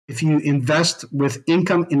If you invest with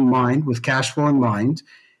income in mind, with cash flow in mind,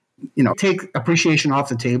 take appreciation off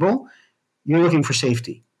the table, you're looking for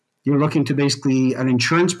safety. You're looking to basically an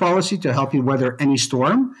insurance policy to help you weather any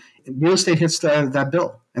storm. Real estate hits that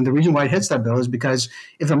bill. And the reason why it hits that bill is because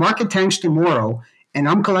if the market tanks tomorrow and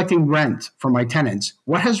I'm collecting rent from my tenants,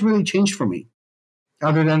 what has really changed for me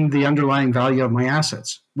other than the underlying value of my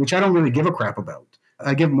assets, which I don't really give a crap about.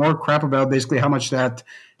 I give more crap about basically how much that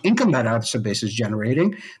income that asset base is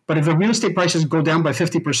generating. But if the real estate prices go down by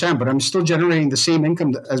 50%, but I'm still generating the same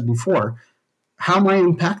income as before, how am I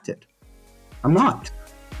impacted? I'm not.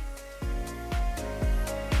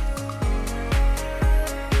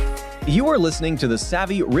 You are listening to the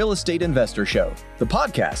Savvy Real Estate Investor Show, the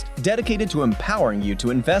podcast dedicated to empowering you to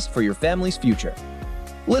invest for your family's future.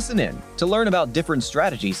 Listen in to learn about different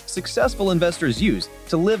strategies successful investors use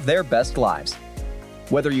to live their best lives.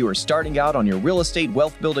 Whether you are starting out on your real estate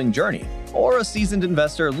wealth building journey or a seasoned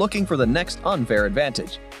investor looking for the next unfair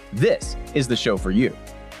advantage, this is the show for you.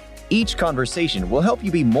 Each conversation will help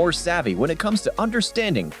you be more savvy when it comes to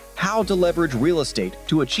understanding how to leverage real estate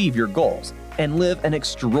to achieve your goals and live an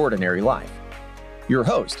extraordinary life. Your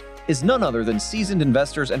host is none other than seasoned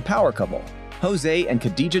investors and power couple, Jose and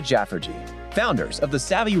Khadija Jafferji, founders of the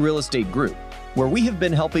Savvy Real Estate Group, where we have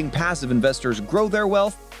been helping passive investors grow their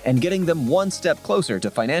wealth and getting them one step closer to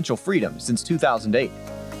financial freedom since 2008.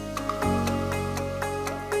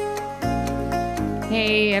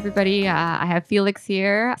 Hey, everybody. I have Felix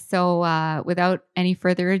here. So without any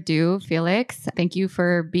further ado, Felix, thank you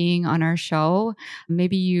for being on our show.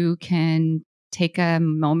 Maybe you can take a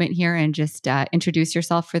moment here and just introduce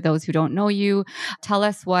yourself for those who don't know you. Tell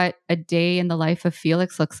us what a day in the life of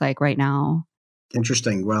Felix looks like right now.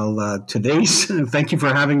 Interesting. Well, thank you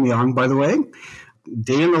for having me on, by the way.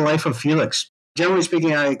 Day in the life of Felix. Generally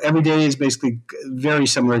speaking, every day is basically very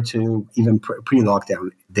similar to even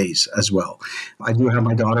pre-lockdown days as well. I do have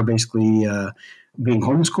my daughter basically being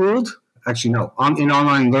homeschooled. Actually, no, in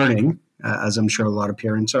online learning, as I'm sure a lot of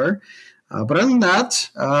parents are. But other than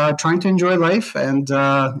that, trying to enjoy life and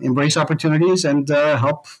embrace opportunities and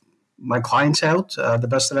help my clients out the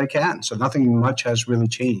best that I can. So nothing much has really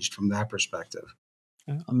changed from that perspective.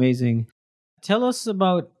 Amazing. Tell us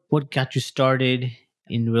about what got you started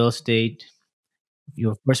in real estate,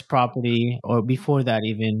 your first property, or before that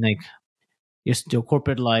even, like your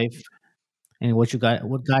corporate life, and what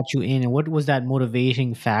got you in, and what was that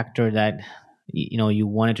motivating factor that you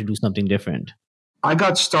wanted to do something different? I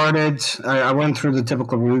got started, I went through the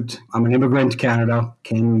typical route. I'm an immigrant to Canada,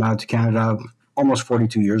 came out to Canada almost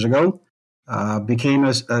 42 years ago, became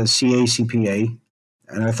a CA, CPA,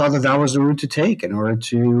 and I thought that was the route to take in order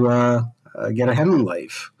to get ahead in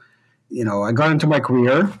life. I got into my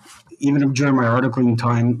career, even during my articling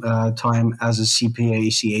time as a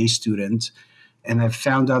CPA, CA student, and I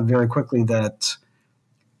found out very quickly that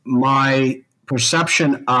my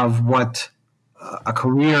perception of what a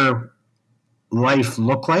career life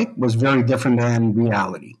looked like was very different than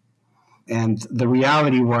reality. And the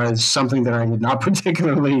reality was something that I did not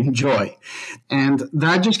particularly enjoy. And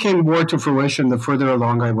that just came more to fruition the further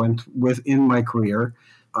along I went within my career.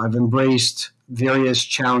 I've embraced various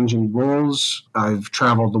challenging roles. I've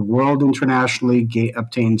traveled the world internationally,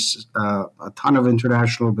 obtained a ton of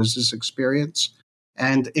international business experience.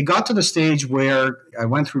 And it got to the stage where I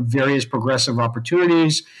went through various progressive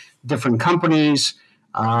opportunities, different companies.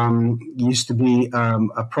 Used to be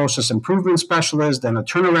a process improvement specialist, then a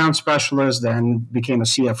turnaround specialist, then became a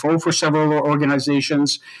CFO for several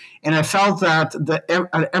organizations. And I felt that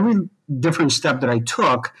at every different step that I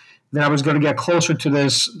took, that I was going to get closer to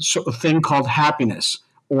this sort of thing called happiness,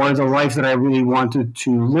 or the life that I really wanted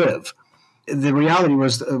to live. The reality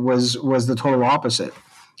was the total opposite.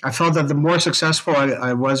 I felt that the more successful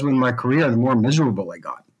I was with my career, the more miserable I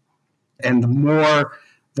got. And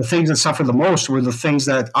the things that suffered the most were the things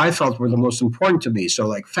that I felt were the most important to me. So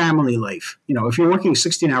like family life. If you're working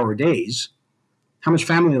 16-hour days, how much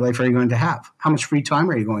family life are you going to have? How much free time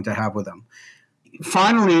are you going to have with them?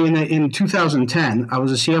 Finally, in 2010, I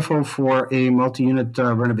was a CFO for a multi-unit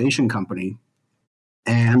renovation company,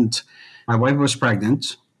 and my wife was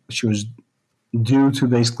pregnant. She was due to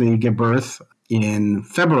basically give birth in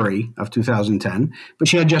February of 2010, but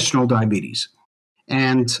she had gestational diabetes.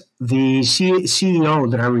 And the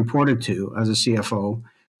CEO that I reported to as a CFO,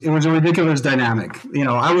 it was a ridiculous dynamic.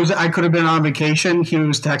 I could have been on vacation. He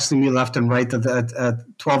was texting me left and right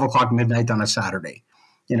at 12 o'clock midnight on a Saturday.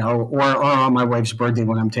 Or on my wife's birthday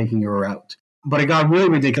when I'm taking her out. But it got really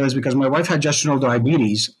ridiculous because my wife had gestational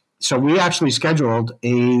diabetes. So we actually scheduled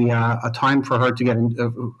a time for her to get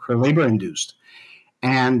her labor induced.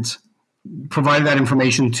 And provided that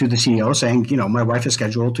information to the CEO saying, my wife is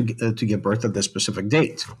scheduled to give birth at this specific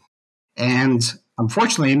date. And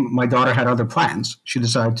unfortunately, my daughter had other plans. She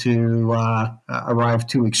decided to arrive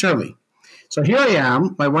 2 weeks early. So here I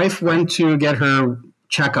am. My wife went to get her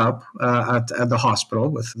checkup at the hospital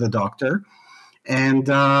with the doctor. And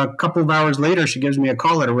a couple of hours later, she gives me a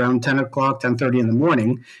call at around 10 o'clock, 10:30 in the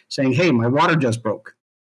morning saying, hey, my water just broke.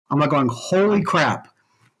 I'm like going, holy crap.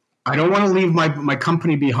 I don't want to leave my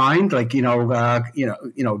company behind, like,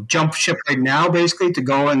 jump ship right now, basically, to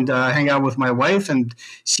go and hang out with my wife and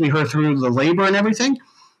see her through the labor and everything.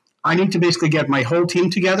 I need to basically get my whole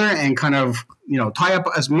team together and kind of, tie up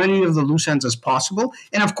as many of the loose ends as possible.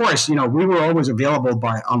 And of course, we were always available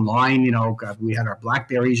by online, we had our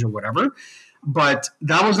Blackberries or whatever. But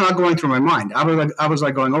that was not going through my mind. I was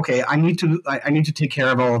like going, okay, I need to take care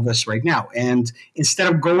of all of this right now. And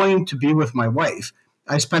instead of going to be with my wife,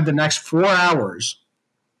 I spent the next 4 hours,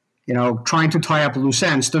 trying to tie up loose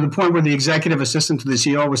ends to the point where the executive assistant to the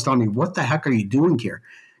CEO was telling me, what the heck are you doing here?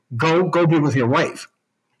 Go be with your wife.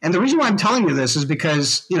 And the reason why I'm telling you this is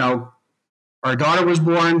because, our daughter was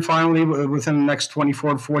born finally within the next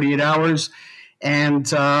 24 to 48 hours. And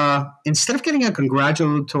instead of getting a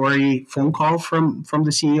congratulatory phone call from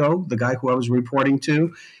the CEO, the guy who I was reporting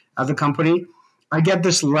to at the company, I get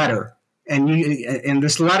this letter. And in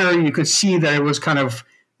this letter, you could see that it was kind of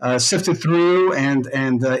sifted through and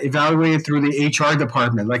evaluated through the HR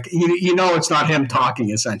department. Like, it's not him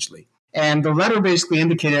talking, essentially. And the letter basically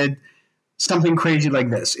indicated something crazy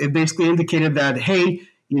like this. It basically indicated that, hey,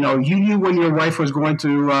 you knew when your wife was going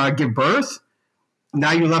to give birth.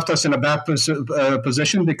 Now you left us in a bad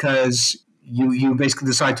position because you basically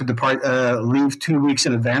decided to depart, leave 2 weeks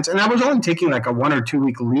in advance. And I was only taking like a 1 or 2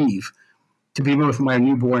 week leave to be with my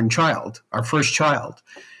newborn child, our first child.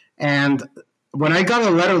 And when I got a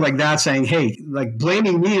letter like that saying, hey, like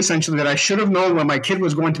blaming me essentially that I should have known when my kid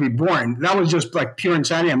was going to be born, that was just like pure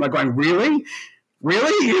insanity. I'm like going, really?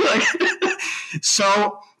 Like,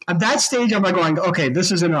 so at that stage, I'm like going, okay,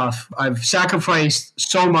 this is enough. I've sacrificed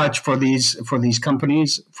so much for these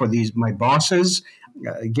companies, for my bosses,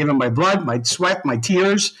 given my blood, my sweat, my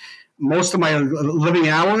tears, most of my living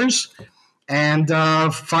hours. And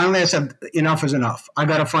finally, I said, enough is enough. I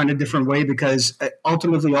got to find a different way because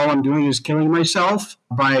ultimately all I'm doing is killing myself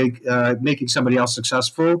by making somebody else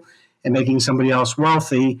successful and making somebody else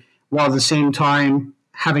wealthy while at the same time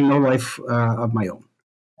having no life of my own.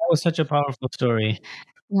 That was such a powerful story.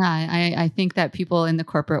 Yeah, I think that people in the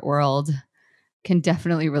corporate world can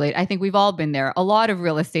definitely relate. I think we've all been there. A lot of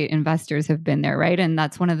real estate investors have been there, right? And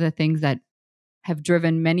that's one of the things that have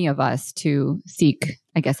driven many of us to seek,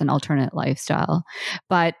 I guess, an alternate lifestyle.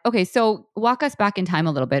 But okay, so walk us back in time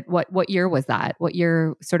a little bit. What year was that? What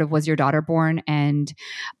year sort of was your daughter born? And,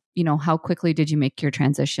 how quickly did you make your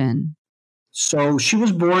transition? So she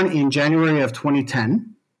was born in January of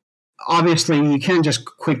 2010. Obviously, you can't just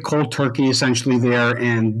quit cold turkey essentially there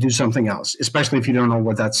and do something else, especially if you don't know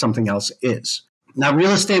what that something else is. Now, real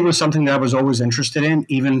estate was something that I was always interested in,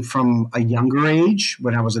 even from a younger age.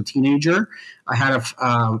 When I was a teenager, I had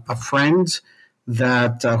a friend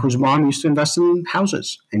that whose mom used to invest in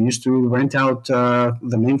houses and used to rent out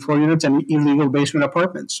the main floor units and illegal basement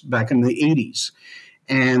apartments back in the 80s.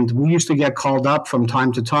 And we used to get called up from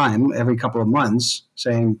time to time, every couple of months,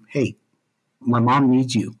 saying, hey, my mom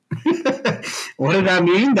needs you. What did that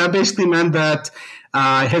mean? That basically meant that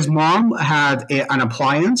his mom had an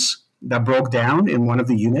appliance that broke down in one of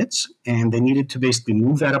the units, and they needed to basically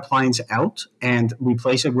move that appliance out and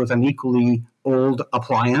replace it with an equally old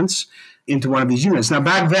appliance into one of these units. Now,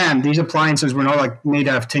 back then, these appliances were not like made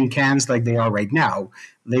out of tin cans like they are right now.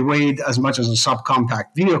 They weighed as much as a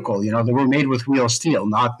subcompact vehicle. They were made with real steel,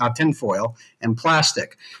 not tinfoil and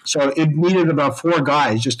plastic. So it needed about 4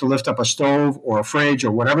 guys just to lift up a stove or a fridge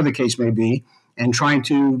or whatever the case may be, and trying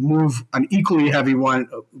to move an equally heavy one,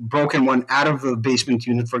 broken one, out of the basement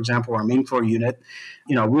unit, for example, or main floor unit.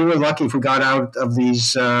 We were lucky if we got out of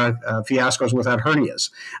these fiascos without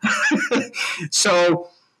hernias. So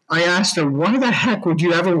I asked her, why the heck would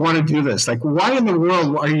you ever want to do this? Like, why in the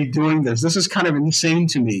world are you doing this? This is kind of insane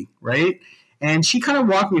to me, right? And she kind of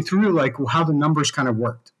walked me through like how the numbers kind of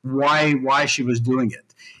worked, why she was doing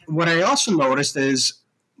it. What I also noticed is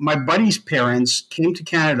my buddy's parents came to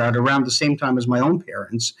Canada at around the same time as my own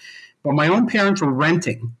parents, but my own parents were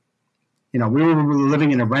renting. We were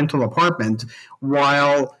living in a rental apartment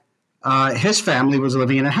while his family was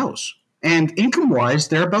living in a house. And income-wise,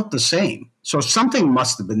 they're about the same. So something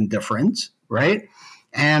must have been different, right?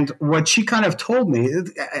 And what she kind of told me,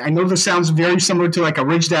 I know this sounds very similar to like a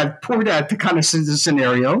rich dad, poor dad kind of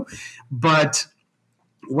scenario, but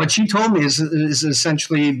what she told me is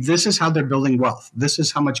essentially this is how they're building wealth. This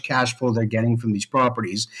is how much cash flow they're getting from these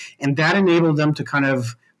properties. And that enabled them to kind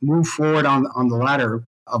of move forward on the ladder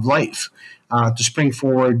of life, to spring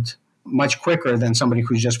forward much quicker than somebody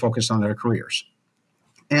who's just focused on their careers.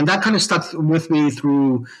 And that kind of stuck with me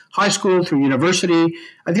through high school, through university.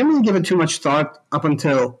 I didn't really give it too much thought up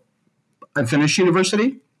until I finished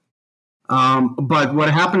university. But what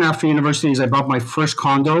happened after university is I bought my first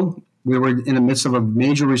condo. We were in the midst of a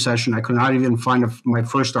major recession. I could not even find my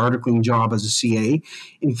first articling job as a CA.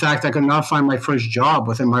 In fact, I could not find my first job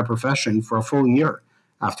within my profession for a full year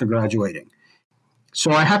after graduating.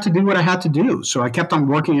 So I had to do what I had to do. So I kept on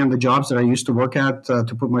working on the jobs that I used to work at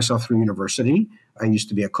to put myself through university. I used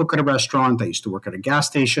to be a cook at a restaurant. I used to work at a gas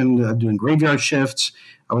station doing graveyard shifts.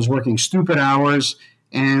 I was working stupid hours.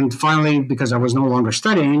 And finally, because I was no longer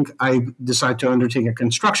studying, I decided to undertake a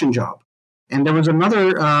construction job. And there was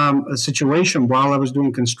another situation while I was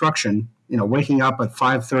doing construction, waking up at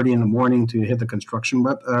 5:30 in the morning to hit the construction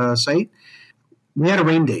site. We had a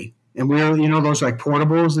rain day. And we were, those like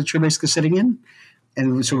portables that you're basically sitting in.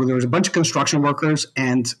 And so there was a bunch of construction workers,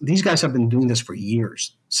 and these guys have been doing this for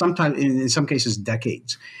years, sometimes in some cases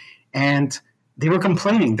decades. And they were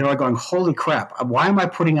complaining. They were going, holy crap, why am I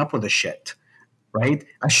putting up with this shit? Right?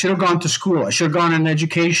 I should have gone to school. I should have gone in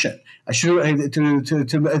education. I should have,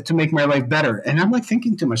 to make my life better. And I'm like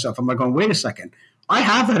thinking to myself, I'm like going, wait a second. I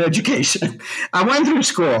have that education. I went through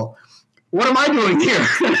school. What am I doing here?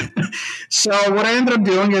 So what I ended up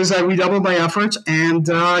doing is I redoubled my efforts and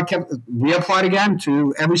reapplied again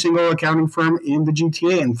to every single accounting firm in the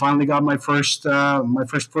GTA, and finally got my first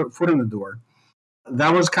foot in the door.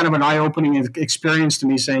 That was kind of an eye-opening experience to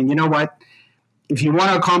me, saying, you know what? If you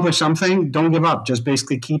want to accomplish something, don't give up. Just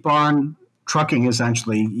basically keep on trucking,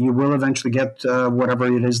 essentially. You will eventually get whatever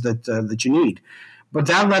it is that you need. But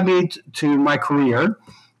that led me to my career,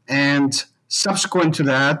 and subsequent to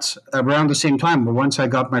that, around the same time, but once I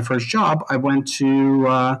got my first job, I went to,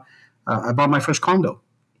 I bought my first condo.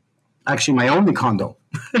 Actually, my only condo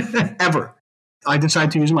ever. I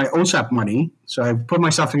decided to use my OSAP money. So I put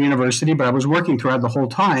myself through university, but I was working throughout the whole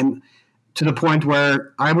time to the point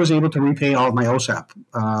where I was able to repay all of my OSAP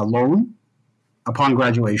loan upon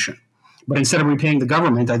graduation. But instead of repaying the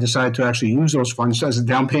government, I decided to actually use those funds as a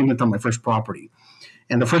down payment on my first property.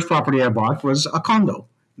 And the first property I bought was a condo,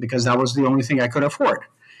 because that was the only thing I could afford.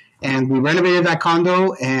 And we renovated that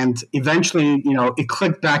condo, and eventually, it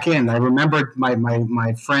clicked back in. I remembered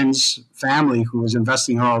my friend's family who was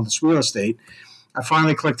investing in all this real estate. I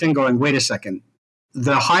finally clicked in going, wait a second.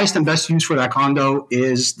 The highest and best use for that condo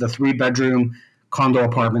is the 3-bedroom condo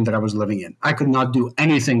apartment that I was living in. I could not do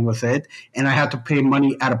anything with it, and I had to pay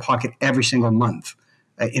money out of pocket every single month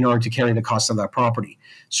in order to carry the cost of that property.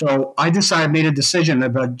 So I made a decision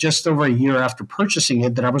about just over a year after purchasing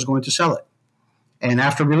it that I was going to sell it. And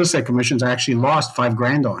after real estate commissions, I actually lost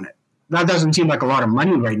 $5,000 on it. That doesn't seem like a lot of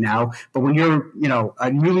money right now, but when you're,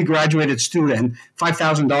 a newly graduated student,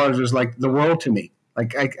 $5,000 was like the world to me.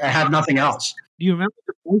 Like I had nothing else. Do you remember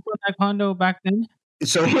the price of that condo back then?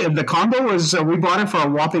 So the condo was, we bought it for a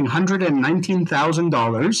whopping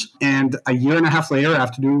 $119,000. And a year and a half later,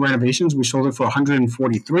 after doing renovations, we sold it for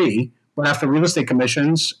 $143,000. But after real estate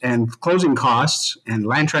commissions and closing costs and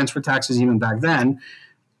land transfer taxes, even back then,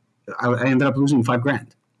 I ended up losing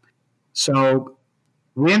 $5,000. So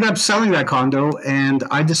we ended up selling that condo, and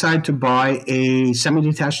I decided to buy a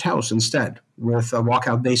semi-detached house instead with a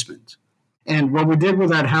walkout basement. And what we did with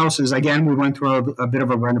that house is, again, we went through a bit of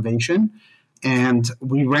a renovation. And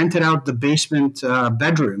we rented out the basement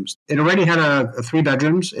bedrooms. It already had 3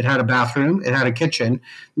 bedrooms. It had a bathroom. It had a kitchen,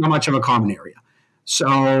 not much of a common area.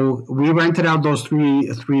 So we rented out those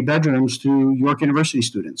three bedrooms to York University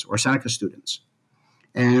students or Seneca students.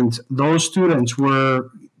 And those students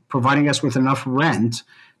were providing us with enough rent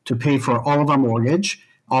to pay for all of our mortgage,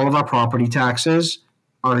 all of our property taxes,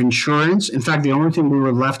 our insurance. In fact, the only thing we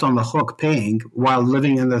were left on the hook paying while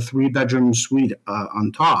living in the 3-bedroom suite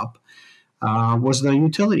on top was the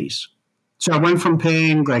utilities. So I went from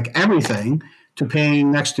paying like everything to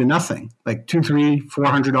paying next to nothing, like $200, $300,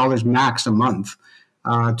 $400 max a month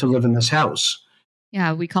to live in this house.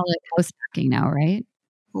 Yeah, we call it house hacking now, right?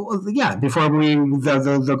 Well, yeah, before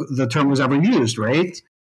the term was ever used, right?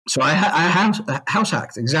 So I house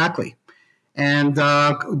hacked, exactly. And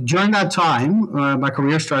during that time, my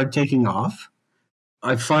career started taking off.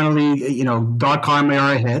 I finally, .com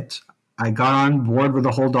era hit. I got on board with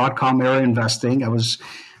the whole .com era investing. I was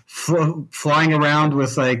flying around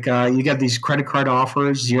with you get these credit card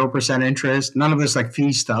offers, 0% interest, none of this like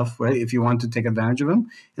fee stuff, right? If you want to take advantage of them.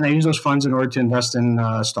 And I use those funds in order to invest in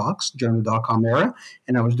stocks during the dot-com era.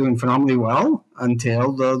 And I was doing phenomenally well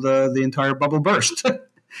until the entire bubble burst.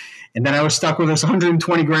 And then I was stuck with this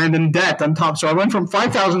 120 grand in debt on top. So I went from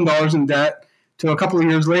 $5,000 in debt to a couple of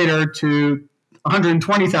years later to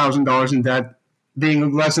 $120,000 in debt,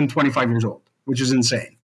 being less than 25 years old, which is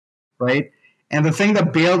insane, right? And the thing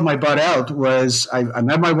that bailed my butt out was I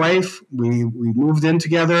met my wife. We moved in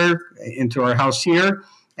together into our house here,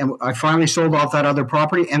 and I finally sold off that other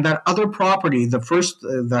property. And that other property,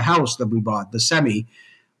 the house that we bought, the semi,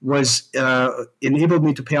 was enabled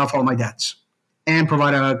me to pay off all my debts and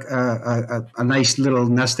provide a nice little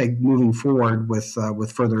nest egg moving forward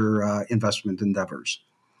with further investment endeavors.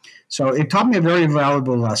 So it taught me a very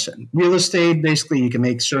valuable lesson. Real estate, basically, you can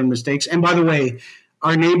make certain mistakes. And by the way,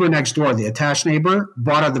 our neighbor next door, the attached neighbor,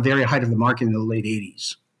 bought at the very height of the market in the late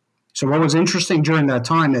 80s. So what was interesting during that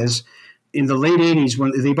time is in the late 80s,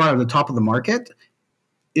 when they bought at the top of the market,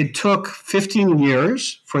 it took 15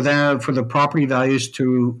 years for the property values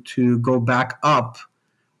to go back up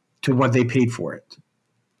to what they paid for it.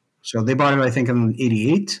 So they bought it, I think, in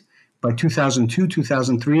 88. By 2002,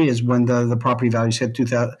 2003 is when the property values hit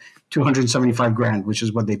 275 grand, which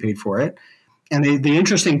is what they paid for it. And the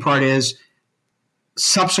interesting part is,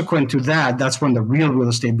 subsequent to that, that's when the real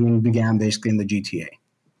estate boom began, basically in the GTA.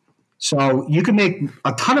 So you can make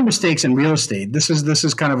a ton of mistakes in real estate. This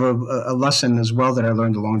is kind of a lesson as well that I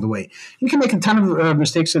learned along the way. You can make a ton of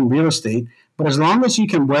mistakes in real estate, but as long as you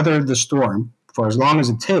can weather the storm for as long as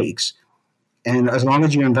it takes, and as long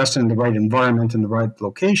as you invest in the right environment and the right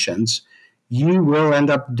locations, you will end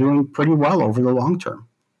up doing pretty well over the long term.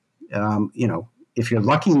 If you're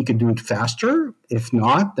lucky, you could do it faster. If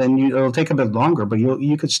not, then it'll take a bit longer, but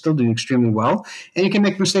you could still do extremely well. And you can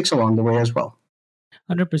make mistakes along the way as well.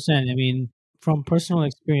 100%. I mean, from personal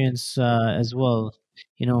experience as well,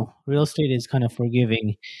 real estate is kind of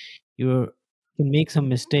forgiving. You can make some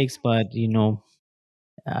mistakes, but the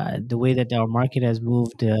way that our market has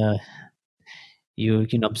moved, you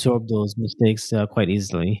can absorb those mistakes quite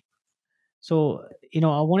easily. So,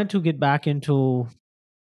 I wanted to get back into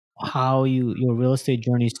how your real estate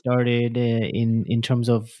journey started in terms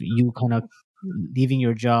of you kind of leaving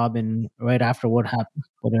your job, and right after what happened,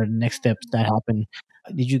 what are the next steps that happened?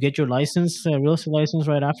 Did you get your license, real estate license,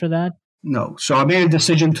 right after that? No. So I made a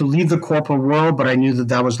decision to leave the corporate world, but I knew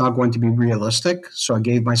that was not going to be realistic. So I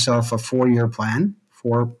gave myself a 4-year plan,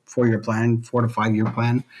 4 to 5 year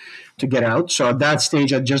plan to get out. So at that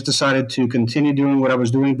stage, I just decided to continue doing what I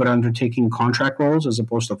was doing, but undertaking contract roles as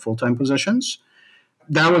opposed to full-time positions.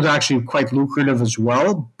 That was actually quite lucrative as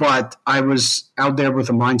well, but I was out there with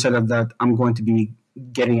a mindset of that I'm going to be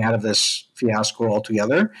getting out of this fiasco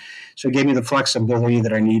altogether. So it gave me the flexibility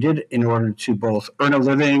that I needed in order to both earn a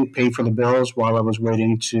living, pay for the bills while I was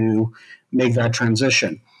waiting to make that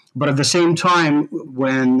transition. But at the same time,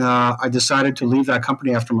 when I decided to leave that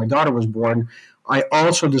company after my daughter was born, I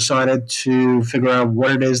also decided to figure out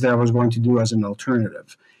what it is that I was going to do as an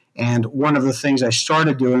alternative. And one of the things I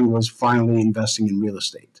started doing was finally investing in real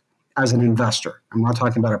estate as an investor. I'm not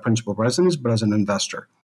talking about a principal residence, but as an investor.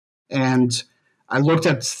 And I looked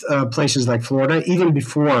at places like Florida, even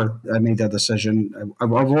before I made that decision.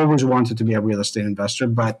 I've always wanted to be a real estate investor,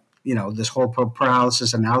 but this whole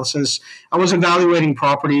paralysis analysis, I was evaluating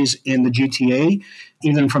properties in the GTA,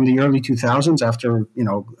 even from the early 2000s after,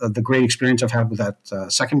 the great experience I've had with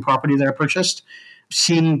that second property that I purchased.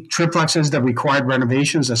 Seen triplexes that required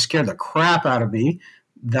renovations that scared the crap out of me,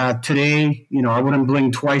 that today, I wouldn't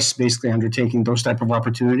blink twice basically undertaking those type of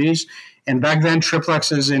opportunities. And back then,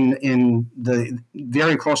 triplexes in the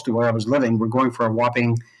very close to where I was living were going for a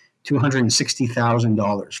whopping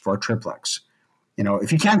 $260,000 for a triplex.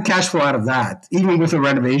 If you can't cash flow out of that, even with the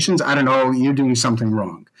renovations, I don't know, you're doing something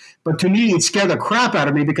wrong. But to me, it scared the crap out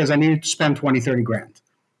of me because I needed to spend 20, 30 grand.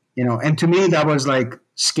 And to me, that was like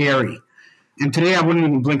scary. And today I wouldn't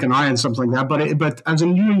even blink an eye on something like that. But as a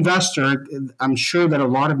new investor, I'm sure that a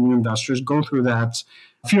lot of new investors go through that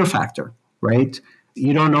fear factor, right?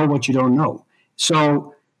 You don't know what you don't know.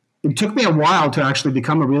 So it took me a while to actually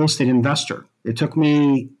become a real estate investor. It took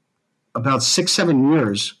me about 6-7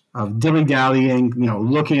 years of dilly-dallying,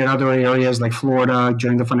 looking at other areas like Florida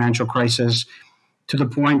during the financial crisis, to the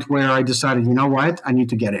point where I decided, you know what, I need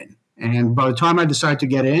to get in. And by the time I decided to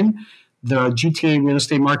get in, the GTA real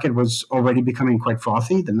estate market was already becoming quite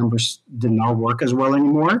frothy. The numbers did not work as well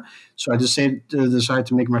anymore. So I decided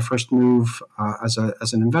to make my first move as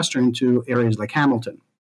an investor into areas like Hamilton.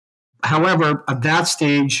 However, at that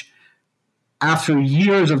stage, after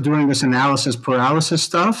years of doing this analysis paralysis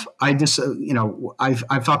stuff, I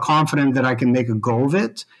felt confident that I can make a go of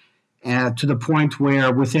it, to the point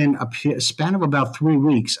where within a span of about 3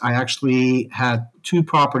 weeks, I actually had 2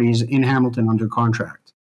 properties in Hamilton under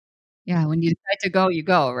contract. Yeah, when you decide to go, you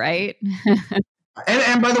go, right?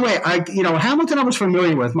 And by the way, Hamilton I was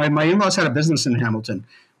familiar with. My in-laws had a business in Hamilton,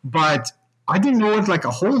 but I didn't know it like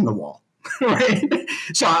a hole in the wall. Right?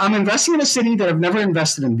 So I'm investing in a city that I've never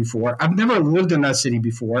invested in before. I've never lived in that city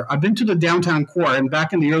before. I've been to the downtown core, and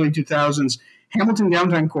back in the early 2000s, Hamilton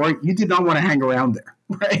downtown core, you did not want to hang around there,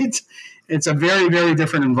 right? It's a very, very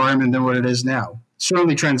different environment than what it is now.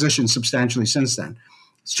 Certainly transitioned substantially since then.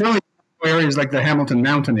 Certainly areas like the Hamilton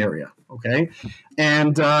Mountain area, okay?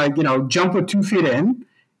 And, jump with 2 feet in.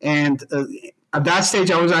 And at that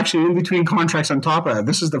stage, I was actually in between contracts on top of that.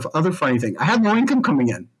 This is the other funny thing. I had no income coming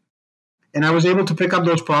in. And I was able to pick up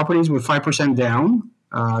those properties with 5% down.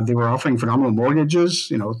 They were offering phenomenal mortgages,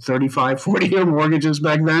 35, 40-year mortgages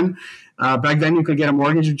back then. Back then, you could get a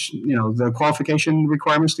mortgage, the qualification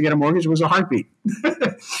requirements to get a mortgage was a heartbeat,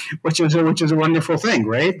 which is a wonderful thing,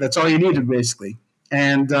 right? That's all you needed, basically.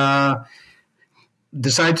 And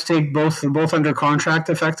decided to take both under contract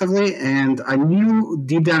effectively. And I knew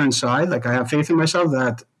deep down inside, like I have faith in myself,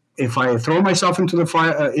 that if I throw myself into the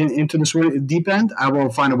fire, into the deep end, I will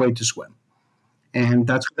find a way to swim. And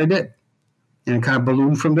that's what I did. And it kind of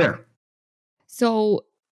ballooned from there. So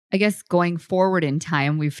I guess going forward in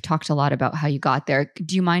time, we've talked a lot about how you got there.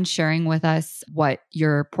 Do you mind sharing with us what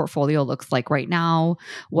your portfolio looks like right now?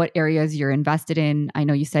 What areas you're invested in? I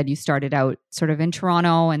know you said you started out sort of in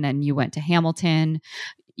Toronto and then you went to Hamilton.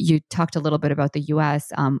 You talked a little bit about the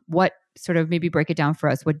US. What sort of, maybe break it down for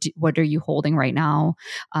us? What are you holding right now?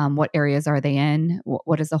 What areas are they in?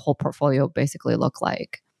 What does the whole portfolio basically look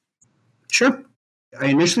like? Sure. I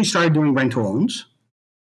initially started doing rental homes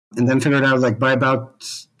and then figured out like by about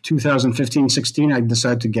 2015, 16, I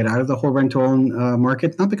decided to get out of the whole rental home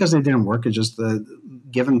market. Not because they didn't work, it's just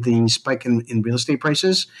given the spike in real estate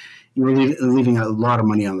prices, you were leaving a lot of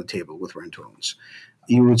money on the table with rental homes.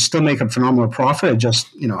 You would still make a phenomenal profit. Just,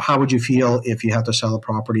 how would you feel if you had to sell a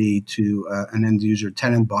property to an end user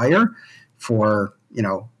tenant buyer for,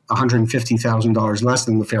 $150,000 less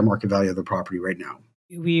than the fair market value of the property right now?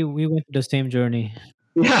 We went through the same journey.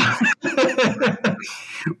 Yeah.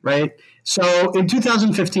 Right. So in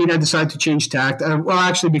 2015, I decided to change tact.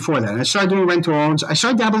 Actually, before that, I started doing rental homes. I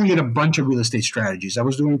started dabbling in a bunch of real estate strategies. I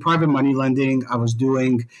was doing private money lending. I was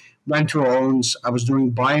doing rental homes. I was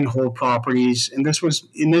doing buy and hold properties. And this was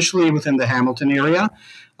initially within the Hamilton area.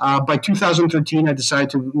 By 2013, I decided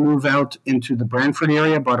to move out into the Brantford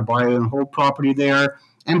area, bought a buy and hold property there,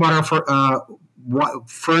 and bought our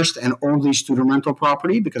first and only student rental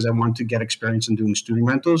property because I wanted to get experience in doing student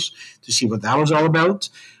rentals to see what that was all about.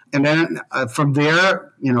 And then from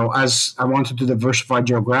there, as I wanted to diversify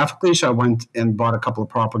geographically, so I went and bought a couple of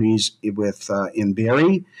properties in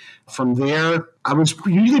Barrie. From there, I was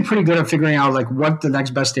usually pretty good at figuring out like what the next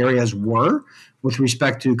best areas were with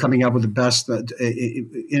respect to coming up with the best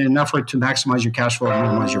in an effort to maximize your cash flow and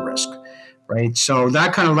minimize your risk, right? So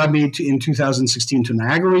that kind of led me in 2016 to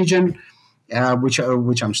Niagara region. Which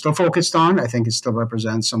I'm still focused on. I think it still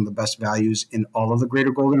represents some of the best values in all of the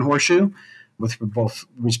Greater Golden Horseshoe, with both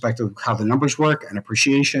respect to how the numbers work and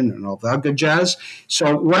appreciation and all that good jazz.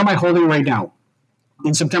 So what am I holding right now?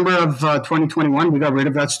 In September of 2021, we got rid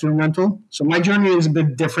of that student rental. So my journey is a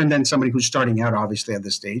bit different than somebody who's starting out, obviously, at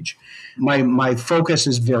this stage. My focus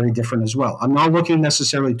is very different as well. I'm not looking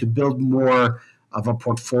necessarily to build more of a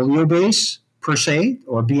portfolio base, per se,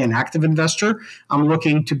 or be an active investor. I'm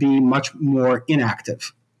looking to be much more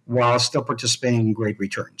inactive while still participating in great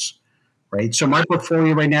returns, right? So my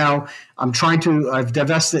portfolio right now, I've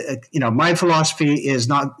divested, my philosophy is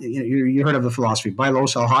not, you heard of the philosophy, buy low,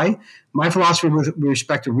 sell high. My philosophy with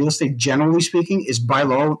respect to real estate, generally speaking, is buy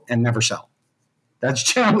low and never sell. That's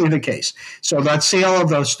generally the case. So that sale of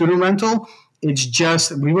the student rental, it's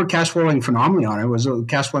just, we were cash flowing phenomenally on it. It was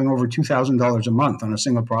cash flowing over $2,000 a month on a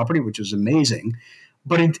single property, which is amazing.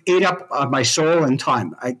 But it ate up my soul and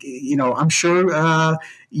time. I'm sure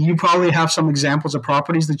you probably have some examples of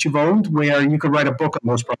properties that you've owned where you could write a book on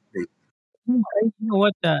those properties. You know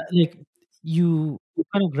what? You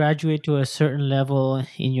kind of graduate to a certain level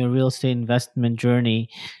in your real estate investment journey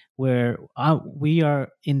where we are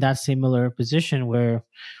in that similar position where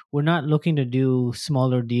we're not looking to do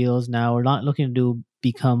smaller deals now. We're not looking to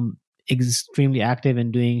become extremely active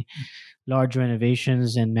in doing large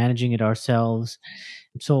renovations and managing it ourselves.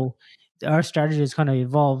 So our strategy has kind of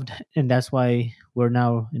evolved, and that's why we're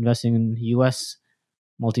now investing in U.S.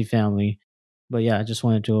 multifamily. But yeah, I just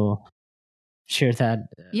wanted to share that.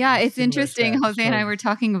 Yeah, it's Similar interesting. Jose and I story. were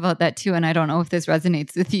talking about that too. And I don't know if this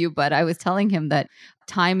resonates with you, but I was telling him that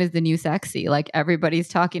time is the new sexy. Like everybody's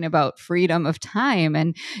talking about freedom of time.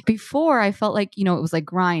 And before I felt like, it was like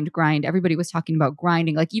grind. Everybody was talking about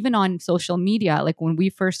grinding. Like even on social media, like when we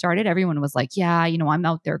first started, everyone was like, yeah, I'm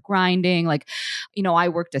out there grinding. Like, I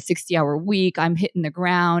worked a 60-hour week. I'm hitting the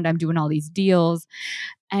ground. I'm doing all these deals.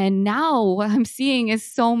 And now what I'm seeing is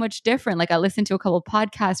so much different. Like I listened to a couple of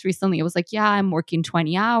podcasts recently. It was like, yeah, I'm working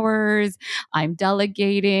 20 hours. I'm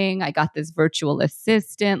delegating. I got this virtual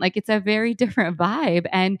assistant. Like it's a very different vibe.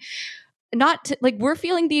 And like we're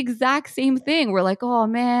feeling the exact same thing. We're like, oh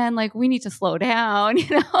man, like we need to slow down.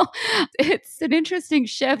 It's an interesting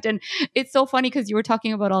shift. And it's so funny because you were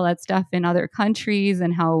talking about all that stuff in other countries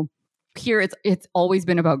and how here it's always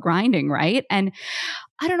been about grinding, right? And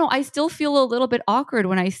I don't know, I still feel a little bit awkward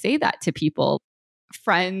when I say that to people,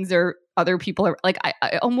 friends or other people. Are like,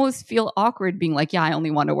 I almost feel awkward being like, yeah, I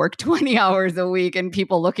only want to work 20 hours a week, and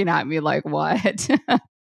people looking at me like, what?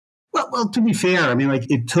 Well, to be fair, I mean,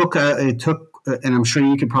 like it took, and I'm sure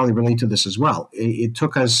you could probably relate to this as well. It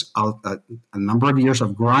took us a number of years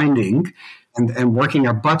of grinding and working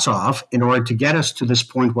our butts off in order to get us to this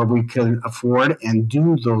point where we can afford and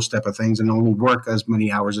do those type of things and only work as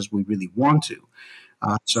many hours as we really want to.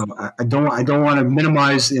 So I don't want to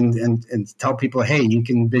minimize and tell people, hey, you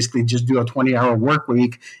can basically just do a 20-hour work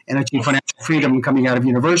week and achieve financial freedom coming out of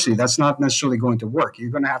university. That's not necessarily going to work. You're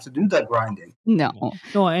going to have to do that grinding. No.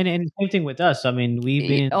 And same thing with us. I mean, we've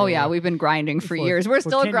been we've been grinding for years. We're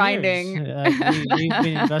still grinding. We've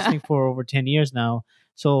been investing for over 10 years now.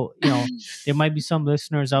 So, there might be some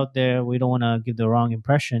listeners out there, we don't want to give the wrong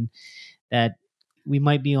impression that we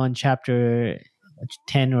might be on chapter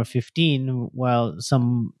 10 or 15 while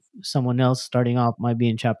someone else starting off might be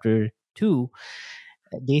in chapter 2.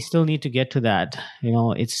 They still need to get to that.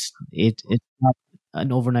 It's not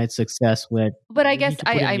an overnight success but I guess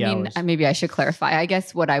I mean maybe I should clarify. I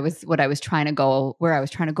guess where I was trying to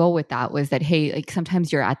go with that was that, hey, like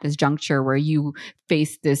sometimes you're at this juncture where you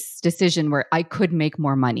face this decision where I could make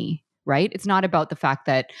more money. Right? It's not about the fact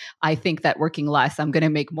that I think that working less, I'm going to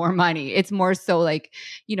make more money. It's more so like,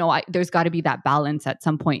 there's got to be that balance at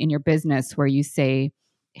some point in your business where you say,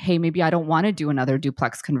 hey, maybe I don't want to do another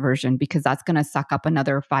duplex conversion because that's going to suck up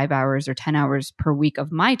another 5 hours or 10 hours per week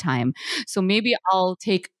of my time. So maybe I'll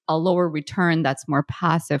take a lower return that's more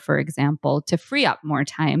passive, for example, to free up more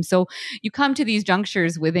time. So you come to these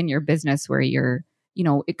junctures within your business where you're,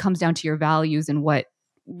 it comes down to your values and what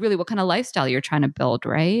kind of lifestyle you're trying to build,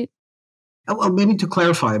 right? Well, maybe to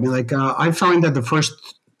clarify, I mean, like I find that the first,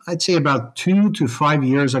 I'd say about 2 to 5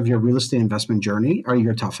 years of your real estate investment journey are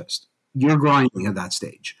your toughest. You're grinding at that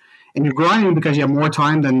stage. And you're grinding because you have more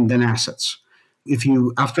time than assets. If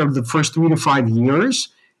you, after the first 3 to 5 years,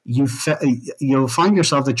 you'll find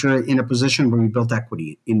yourself that you're in a position where you built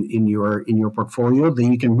equity in your portfolio that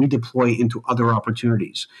you can redeploy into other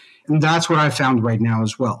opportunities. And that's what I found right now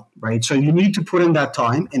as well, right? So you need to put in that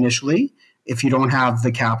time initially if you don't have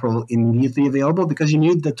the capital immediately available, because you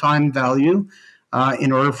need the time value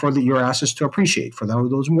in order for your assets to appreciate, for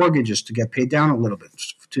those mortgages to get paid down a little bit,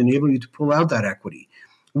 to enable you to pull out that equity.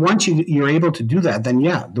 Once you're able to do that, then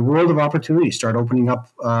the world of opportunities start opening up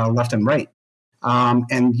left and right.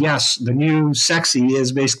 And yes, the new sexy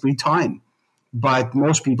is basically time, but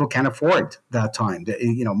most people can't afford that time.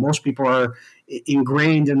 Most people are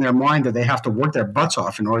ingrained in their mind that they have to work their butts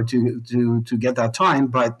off in order to get that time,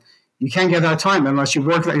 but you can't get that time unless you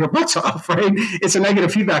work your butts off, right? It's a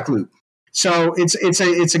negative feedback loop. So it's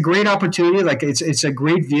a great opportunity. Like it's a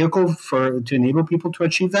great vehicle to enable people to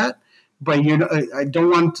achieve that. But I don't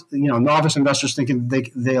want novice investors thinking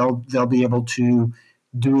they'll be able to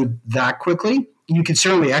do it that quickly. You can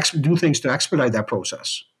certainly do things to expedite that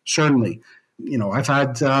process. Certainly, I've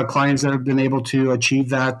had clients that have been able to achieve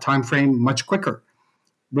that time frame much quicker,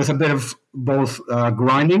 with a bit of both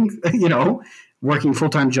grinding, working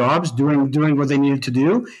full-time jobs, doing what they needed to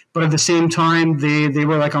do, but at the same time, they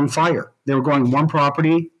were like on fire. They were going one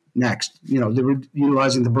property next. They were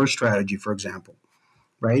utilizing the burst strategy, for example,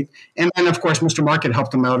 right? And then, of course, Mr. Market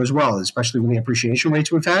helped them out as well, especially with the appreciation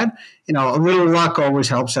rates we've had. A little luck always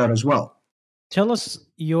helps out as well. Tell us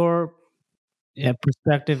your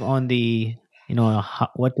perspective on the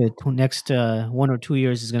what the next 1 or 2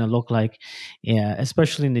 years is going to look like,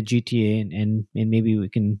 especially in the GTA and maybe we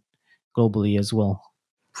can globally as well.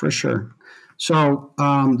 For sure. So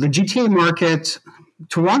the GTA market,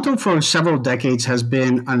 Toronto for several decades has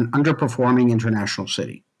been an underperforming international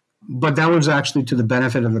city. But that was actually to the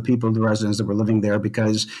benefit of the people, the residents that were living there,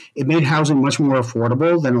 because it made housing much more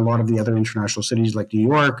affordable than a lot of the other international cities like New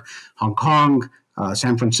York, Hong Kong,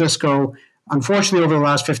 San Francisco. Unfortunately, over the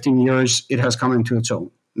last 15 years, it has come into its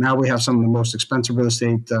own. Now we have some of the most expensive real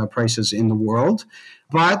estate prices in the world,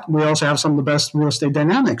 but we also have some of the best real estate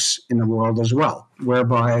dynamics in the world as well,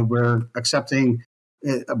 whereby we're accepting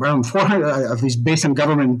around 400, at least based on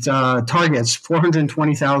government targets,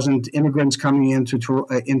 420,000 immigrants coming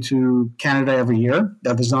into Canada every year.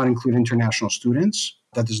 That does not include international students.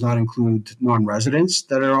 That does not include non-residents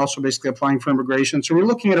that are also basically applying for immigration. So we're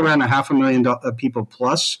looking at around 500,000 people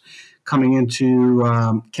plus coming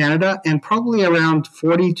into Canada, and probably around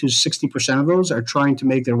 40 to 60% of those are trying to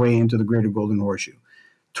make their way into the Greater Golden Horseshoe.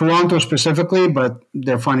 Toronto specifically, but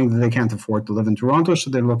they're finding that they can't afford to live in Toronto, so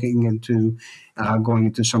they're looking into going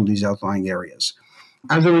into some of these outlying areas.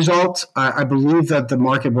 As a result, I believe that the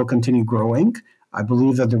market will continue growing. I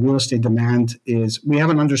believe that the real estate demand we have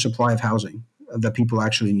an undersupply of housing that people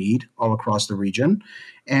actually need all across the region,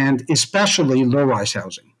 and especially low-rise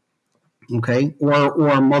housing. Okay, or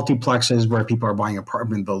multiplexes where people are buying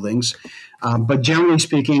apartment buildings. But generally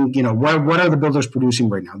speaking, what are the builders producing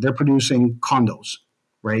right now? They're producing condos,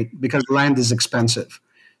 right? Because land is expensive.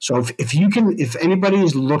 So if anybody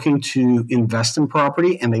is looking to invest in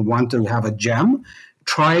property and they want to have a gem,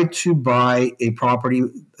 try to buy a property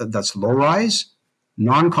that's low rise,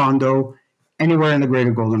 non-condo, anywhere in the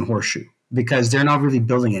Greater Golden Horseshoe, because they're not really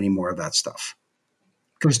building any more of that stuff.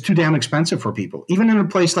 Because it's too damn expensive for people. Even in a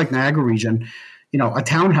place like Niagara region,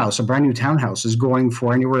 a brand new townhouse is going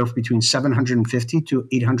for anywhere between $750,000 to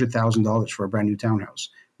 $800,000 for a brand new townhouse,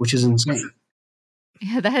 which is insane.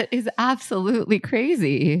 Yeah, that is absolutely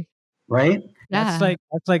crazy. Right? Yeah.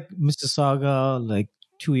 That's like Mississauga like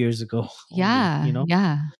 2 years ago. Yeah. Only,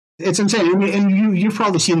 Yeah. It's insane. And you've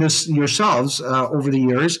probably seen this yourselves over the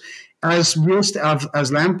years. As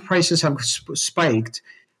land prices have spiked,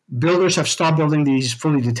 builders have stopped building these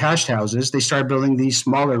fully detached houses. They start building these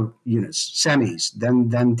smaller units, semis, then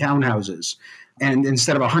townhouses. And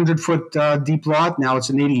instead of a 100-foot deep lot, now it's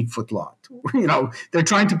an 80-foot lot. They're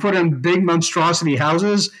trying to put in big monstrosity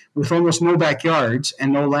houses with almost no backyards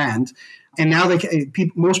and no land. And now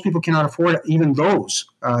most people cannot afford even those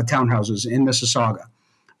townhouses in Mississauga.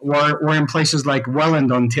 Or in places like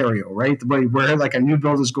Welland, Ontario, right, where like a new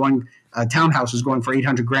build is going, a townhouse is going for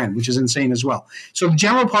 $800,000, which is insane as well. So the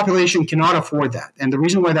general population cannot afford that, and the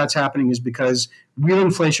reason why that's happening is because real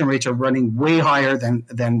inflation rates are running way higher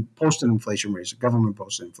than posted inflation rates, government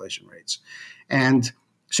posted inflation rates. And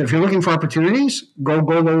so if you're looking for opportunities, go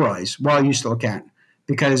low rise while you still can,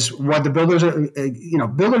 because what the builders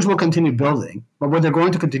builders will continue building, but what they're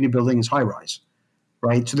going to continue building is high rise,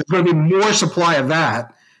 right? So there's going to be more supply of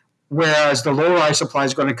that. Whereas the low-rise supply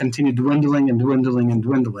is going to continue dwindling and dwindling and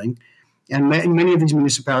dwindling. And many of these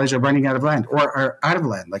municipalities are running out of land or are out of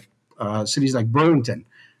land, like cities like Burlington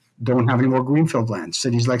don't have any more greenfield land.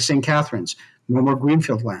 Cities like St. Catharines, no more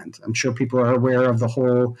greenfield land. I'm sure people are aware of the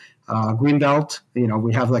whole green belt.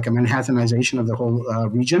 We have like a Manhattanization of the whole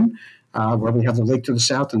region where we have the lake to the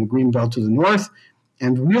south and the green belt to the north,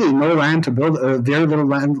 and really no land to build, very little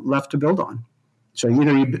land left to build on. So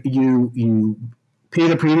either you pay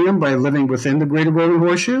the premium by living within the Greater Golden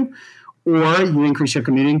Horseshoe, or you increase your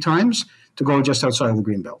commuting times to go just outside of the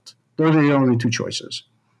Greenbelt. Those are the only two choices.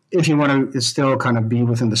 If you want to still kind of be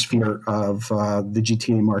within the sphere of the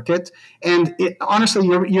GTA market, and honestly,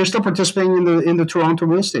 you're still participating in the Toronto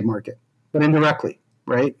real estate market, but indirectly,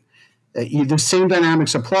 right? The same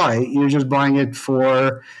dynamics apply. You're just buying it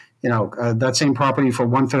for that same property for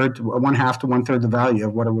one half to one third the value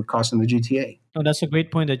of what it would cost in the GTA. No, that's a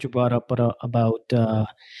great point that you brought up about the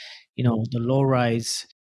low rise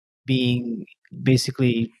being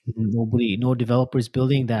basically no developers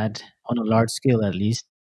building that on a large scale at least.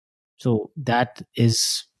 So that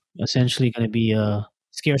is essentially going to be a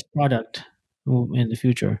scarce product in the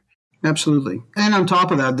future. Absolutely. And on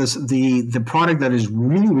top of that, the product that is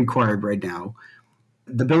really required right now,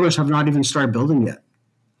 the builders have not even started building yet.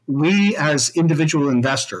 We as individual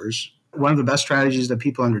investors, one of the best strategies that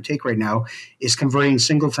people undertake right now is converting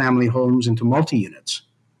single-family homes into multi-units.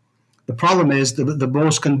 The problem is the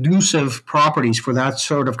most conducive properties for that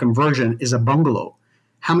sort of conversion is a bungalow.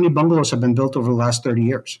 How many bungalows have been built over the last 30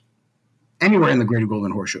 years? Anywhere in the Greater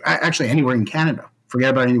Golden Horseshoe. Actually, anywhere in Canada. Forget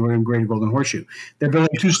about anywhere in the Greater Golden Horseshoe. They're building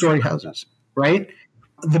two-story houses, right?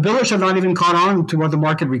 The builders have not even caught on to what the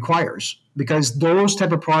market requires, because those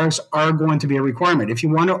type of products are going to be a requirement. If you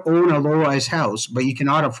want to own a low-rise house, but you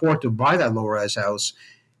cannot afford to buy that low-rise house,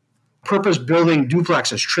 purpose-building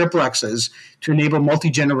duplexes, triplexes to enable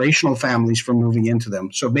multi-generational families from moving into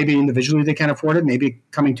them. So maybe individually they can't afford it. Maybe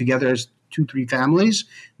coming together as 2-3 families,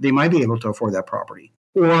 they might be able to afford that property.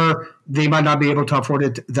 or they might not be able to afford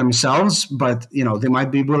it themselves, but they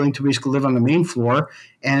might be willing to basically live on the main floor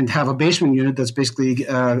and have a basement unit that's basically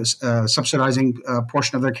subsidizing a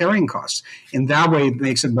portion of their carrying costs. In that way, it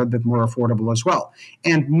makes it a bit more affordable as well.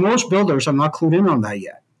 And most builders are not clued in on that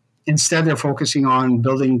yet. Instead, they're focusing on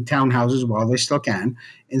building townhouses while they still can.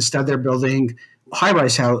 Instead, they're building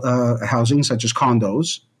high-rise housing, such as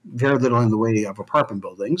condos, very little in the way of apartment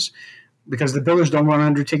buildings, because the builders don't want to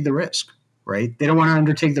undertake the risk. Right? They don't want to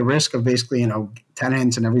undertake the risk of basically,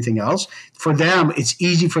 tenants and everything else. For them, it's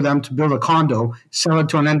easy for them to build a condo, sell it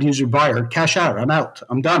to an end user buyer, cash out, I'm out,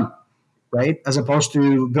 I'm done. Right? As opposed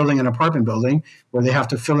to building an apartment building where they have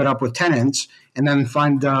to fill it up with tenants and then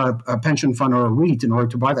find a pension fund or a REIT in order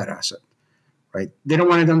to buy that asset. Right? They don't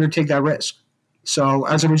want to undertake that risk. So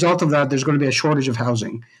as a result of that, there's going to be a shortage of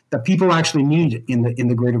housing that people actually need in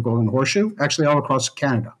the Greater Golden Horseshoe, actually all across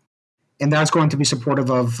Canada. And that's going to be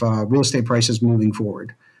supportive of real estate prices moving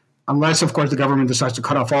forward. Unless, of course, the government decides to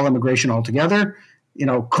cut off all immigration altogether,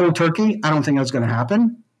 cold turkey, I don't think that's going to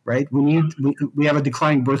happen, right? We have a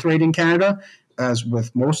declining birth rate in Canada, as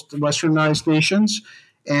with most westernized nations,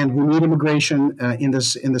 and we need immigration in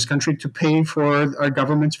this country to pay for our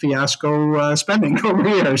government's fiasco spending over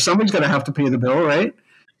here. Somebody's going to have to pay the bill, right?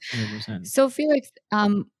 100%. So Felix,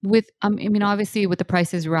 obviously with the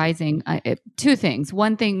prices rising, two things.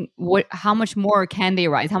 One thing, how much more can they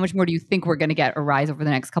rise? How much more do you think we're going to get a rise over the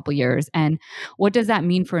next couple of years? And what does that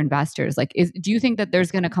mean for investors? Do you think that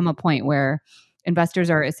there's going to come a point where investors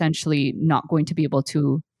are essentially not going to be able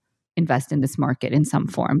to invest in this market in some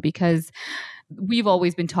form? Because we've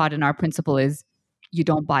always been taught, and our principle is, you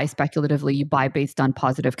don't buy speculatively, you buy based on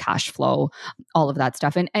positive cash flow, all of that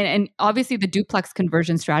stuff. And obviously the duplex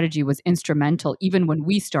conversion strategy was instrumental even when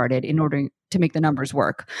we started in order to make the numbers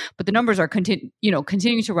work. But the numbers are continuing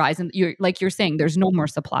to rise. And you're saying, there's no more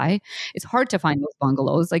supply. It's hard to find those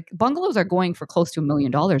bungalows. Bungalows are going for close to $1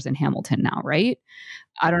 million in Hamilton now, right?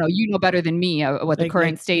 I don't know. You know better than me what the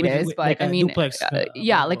current state is, but I mean, duplex,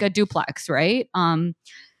 like a duplex, right? How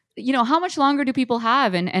much longer do people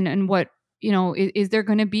have, and what? Is there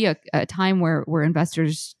going to be a time where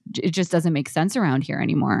investors, it just doesn't make sense around here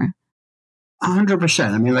anymore?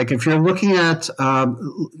 100%. I mean, if you're looking at,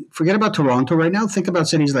 forget about Toronto right now, think about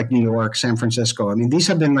cities like New York, San Francisco. I mean, these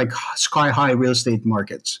have been sky high real estate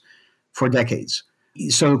markets for decades.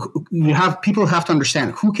 So people have to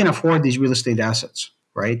understand who can afford these real estate assets,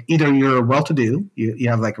 right? Either you're well-to-do, you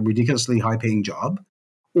have a ridiculously high paying job,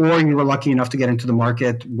 or you were lucky enough to get into the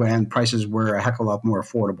market when prices were a heck of a lot more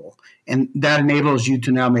affordable. And that enables you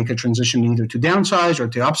to now make a transition either to downsize or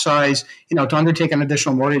to upsize, to undertake an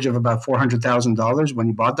additional mortgage of about $400,000 when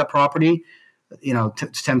you bought that property,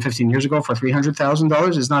 10, 15 years ago for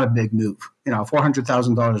 $300,000 is not a big move.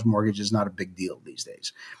 $400,000 mortgage is not a big deal these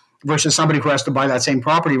days. Versus somebody who has to buy that same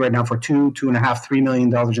property right now for $2.5, $3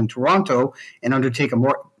 million in Toronto and undertake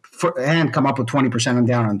and come up with 20%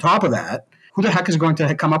 down on top of that. Who the heck is going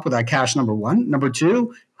to come up with that cash? Number one. Number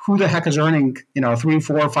two, who the heck is earning, $300,000,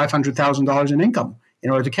 $400,000, $500,000 in income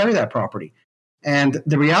in order to carry that property? And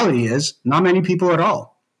the reality is, not many people at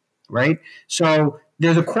all, right? So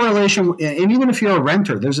there's a correlation, and even if you're a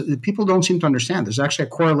renter, people don't seem to understand. There's actually a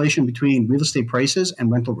correlation between real estate prices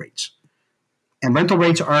and rental rates. And rental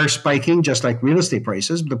rates are spiking just like real estate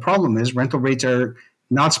prices. The problem is rental rates are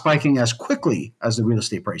not spiking as quickly as the real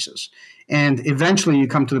estate prices. And eventually you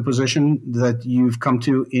come to the position that you've come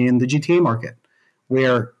to in the GTA market,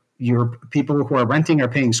 where your people who are renting are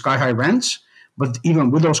paying sky-high rents, but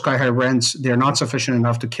even with those sky-high rents, they're not sufficient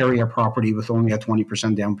enough to carry a property with only a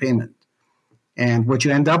 20% down payment. And what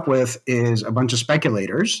you end up with is a bunch of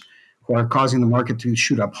speculators who are causing the market to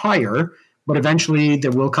shoot up higher, but eventually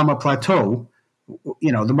there will come a plateau.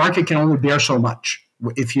 The market can only bear so much.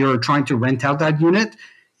 If you're trying to rent out that unit,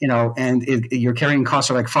 and you're carrying costs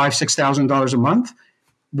of $5,000-$6,000 a month,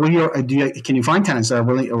 can you find tenants that are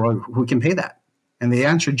willing or who can pay that? And the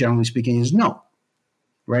answer, generally speaking, is no,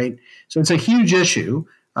 right? So it's a huge issue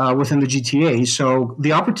within the GTA. So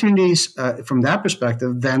the opportunities from that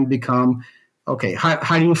perspective then become, okay,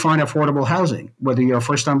 how do you find affordable housing, whether you're a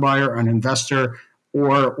first-time buyer, an investor,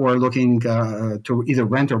 or looking to either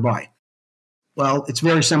rent or buy? Well, it's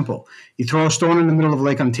very simple. You throw a stone in the middle of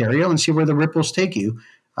Lake Ontario and see where the ripples take you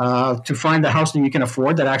to find the house that you can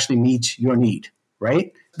afford that actually meets your need,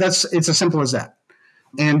 right? It's as simple as that.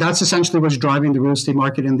 And that's essentially what's driving the real estate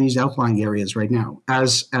market in these outlying areas right now.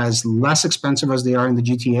 As less expensive as they are in the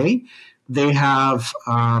GTA, they have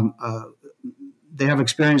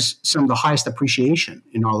experienced some of the highest appreciation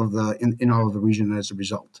in all of the region as a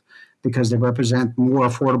result, because they represent more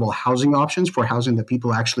affordable housing options for housing that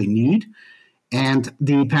people actually need. And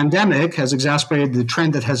the pandemic has exacerbated the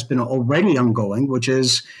trend that has been already ongoing, which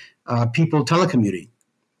is people telecommuting.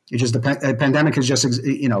 It's just the pandemic has just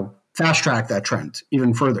fast tracked that trend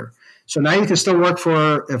even further. So now you can still work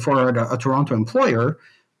for a Toronto employer,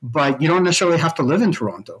 but you don't necessarily have to live in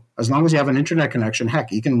Toronto. As long as you have an internet connection,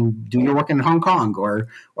 heck, you can do your work in Hong Kong or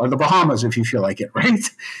the Bahamas if you feel like it, right?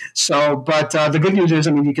 So, but the good news is,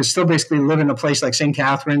 you can still basically live in a place like St.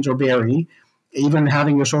 Catharines or Barrie, even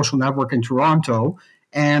having your social network in Toronto.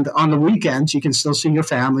 And on the weekends, you can still see your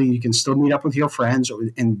family. You can still meet up with your friends,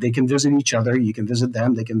 and they can visit each other. You can visit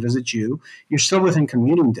them. They can visit you. You're still within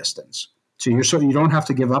commuting distance. So you don't have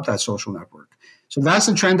to give up that social network. So that's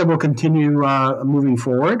the trend that will continue moving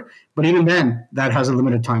forward. But even then, that has a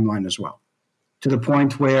limited timeline as well, to the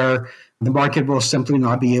point where the market will simply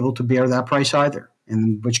not be able to bear that price either,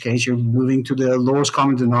 in which case you're moving to the lowest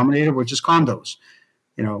common denominator, which is condos.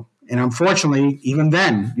 And unfortunately, even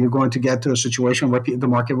then, you're going to get to a situation where the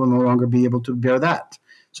market will no longer be able to bear that.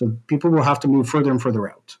 So people will have to move further and further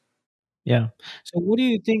out. Yeah. So what do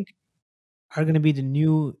you think are going to be the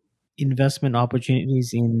new investment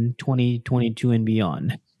opportunities in 2022 and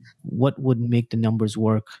beyond? What would make the numbers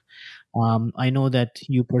work? I know that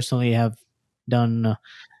you personally have done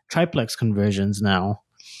triplex conversions now,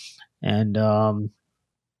 and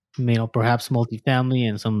perhaps multifamily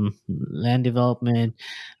and some land development.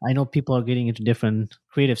 I know people are getting into different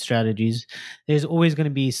creative strategies. There's always going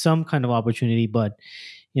to be some kind of opportunity, but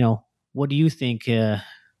what do you think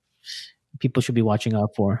people should be watching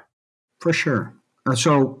out for? For sure.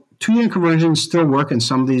 So 2-unit conversions still work in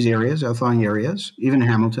some of these areas, outlying areas, even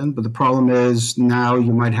Hamilton. But the problem is now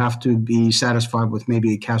you might have to be satisfied with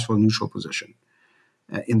maybe a cash flow neutral position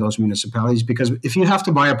in those municipalities, because if you have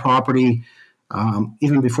to buy a property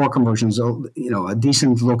even before conversions, a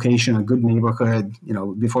decent location, a good neighborhood,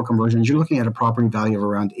 before conversions, you're looking at a property value of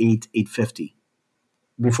around $850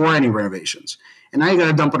 before any renovations. And now you got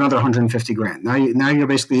to dump another $150,000. Now you're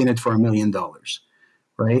basically in it for $1 million,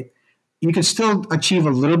 right? You can still achieve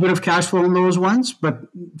a little bit of cash flow in those ones, but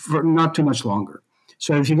for not too much longer.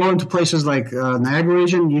 So if you go into places like Niagara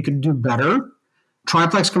region, you could do better.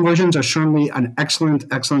 Triplex conversions are certainly an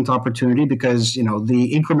excellent opportunity, because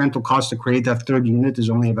the incremental cost to create that third unit is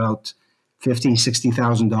only about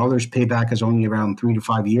 $50,000-$60,000. Payback is only around 3 to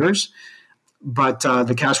 5 years, but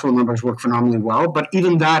the cash flow numbers work phenomenally well. But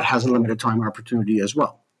even that has a limited time opportunity as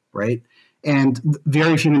well, right? And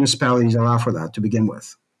very few municipalities allow for that to begin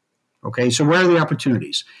with. Okay, so where are the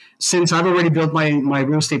opportunities? Since I've already built my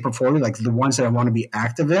real estate portfolio, like the ones that I want to be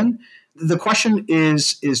active in, the question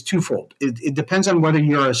is twofold. It depends on whether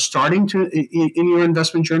you're starting in your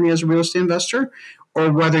investment journey as a real estate investor,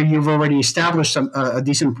 or whether you've already established a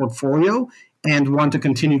decent portfolio and want to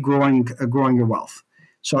continue growing your wealth.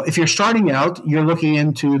 So if you're starting out, you're looking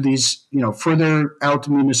into these further out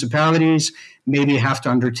municipalities. Maybe you have to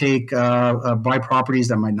undertake buy properties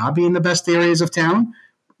that might not be in the best areas of town.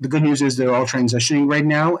 The good news is they're all transitioning right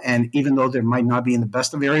now, and even though they might not be in the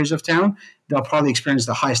best of areas of town, they'll probably experience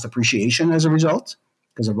the highest appreciation as a result,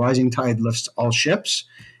 because a rising tide lifts all ships.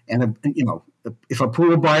 And if a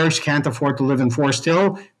pool of buyers can't afford to live in Forest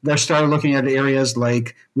Hill, they'll start looking at areas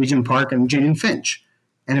like Regent Park and Jane and Finch,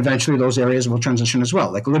 and eventually those areas will transition as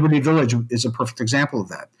well. Like Liberty Village is a perfect example of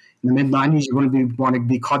that. In the mid-90s, you're going to want to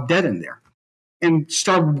be caught dead in there, and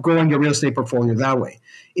start growing your real estate portfolio that way.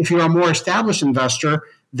 If you're a more established investor,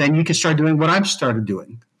 then you can start doing what I've started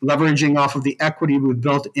doing, leveraging off of the equity we've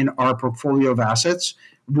built in our portfolio of assets,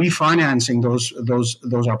 refinancing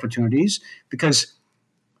those opportunities, because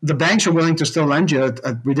the banks are willing to still lend you at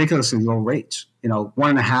ridiculously low rates, 1.5%,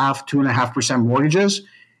 2.5% mortgages.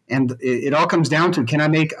 And it all comes down to, can I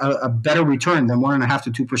make a better return than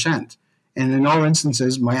 1.5% to 2%? And in all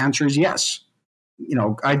instances, my answer is yes.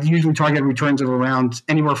 I usually target returns of around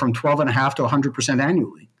anywhere from 12.5% to 100%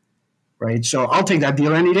 annually. Right, so I'll take that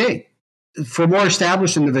deal any day. For more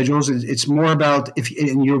established individuals, it's more about if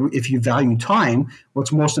you value time.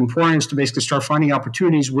 What's most important is to basically start finding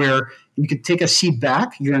opportunities where you could take a seat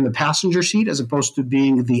back. You're in the passenger seat as opposed to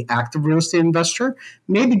being the active real estate investor.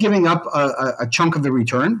 Maybe giving up a chunk of the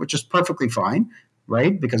return, which is perfectly fine,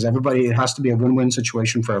 right? Because it has to be a win-win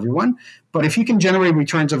situation for everyone. But if you can generate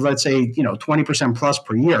returns of, let's say, 20% plus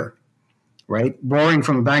per year, right? Borrowing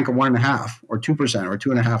from a bank of 1.5% or 2% or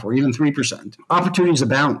 2.5% or even 3%. Opportunities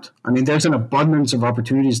abound. I mean, there's an abundance of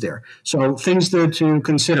opportunities there. So things to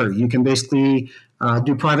consider. You can basically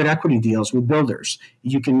do private equity deals with builders.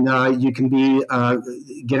 You can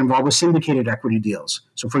get involved with syndicated equity deals.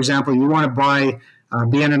 So, for example, you want to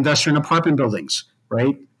be an investor in apartment buildings,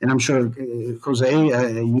 right? And I'm sure, Jose,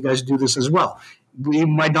 you guys do this as well. We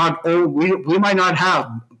might not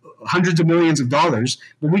have hundreds of millions of dollars,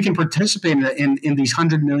 but we can participate in these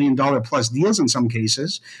 $100 million plus deals in some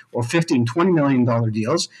cases, or $15-20 million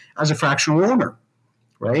deals as a fractional owner,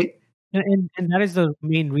 right? And that is the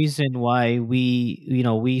main reason why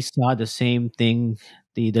we saw the same thing.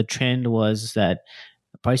 The trend was that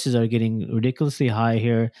prices are getting ridiculously high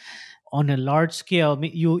here on a large scale.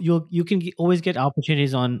 You can always get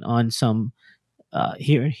opportunities on some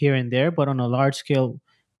here and there, but on a large scale,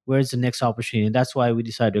 where's the next opportunity? And that's why we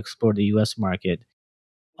decided to explore the U.S. market.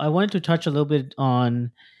 I wanted to touch a little bit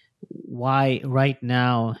on why right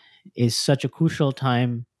now is such a crucial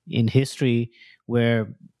time in history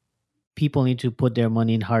where people need to put their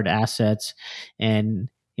money in hard assets, and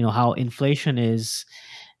how inflation is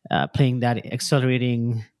playing that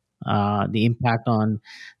accelerating the impact on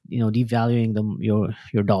devaluing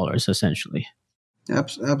your dollars essentially.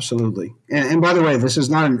 Absolutely. And by the way, this is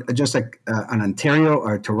not just like an Ontario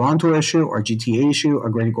or Toronto issue or GTA issue or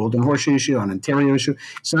Great Golden Horseshoe issue, an Ontario issue.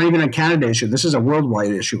 It's not even a Canada issue. This is a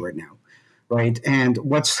worldwide issue right now, right? And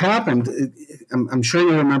what's happened, I'm sure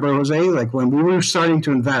you remember, Jose, like when we were starting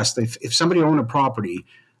to invest, if somebody owned a property,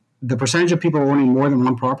 the percentage of people owning more than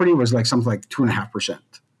one property was like something like 2.5%.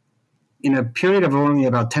 In a period of only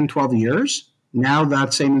about 10, 12 years, now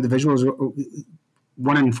that same individual is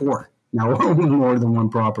 1 in 4. Now owning more than one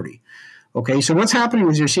property. Okay, so what's happening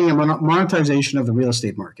is you're seeing a monetization of the real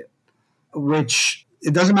estate market, which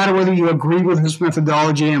it doesn't matter whether you agree with this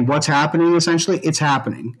methodology and what's happening, essentially, it's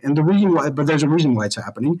happening. And the reason why, but there's a reason why it's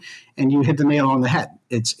happening, and you hit the nail on the head.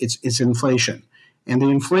 It's inflation. And the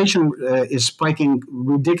inflation is spiking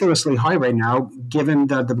ridiculously high right now, given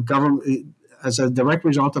that the government, as a direct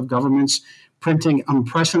result of governments printing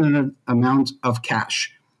unprecedented amounts of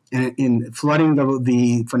cash, and in flooding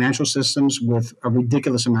the financial systems with a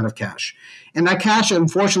ridiculous amount of cash. And that cash,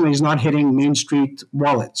 unfortunately, is not hitting Main Street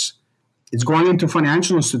wallets. It's going into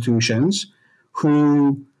financial institutions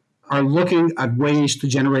who are looking at ways to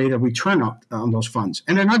generate a return on those funds.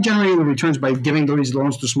 And they're not generating the returns by giving these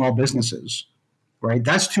loans to small businesses, right?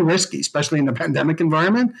 That's too risky, especially in the pandemic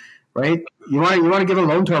environment, right? You want to give a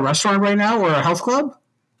loan to a restaurant right now or a health club?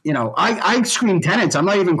 I screen tenants. I'm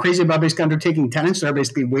not even crazy about basically undertaking tenants. They're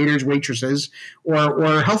basically waiters, waitresses,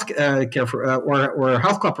 or health care or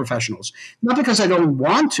health club professionals. Not because I don't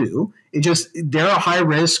want to. It just they're a high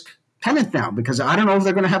risk tenant now because I don't know if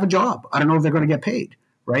they're going to have a job. I don't know if they're going to get paid,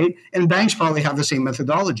 right? And banks probably have the same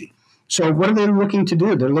methodology. So what are they looking to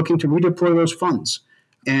do? They're looking to redeploy those funds,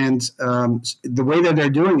 and the way that they're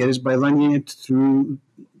doing it is by lending it to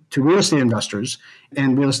real estate investors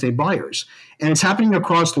and real estate buyers. And it's happening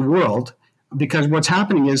across the world because what's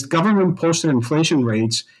happening is government posted inflation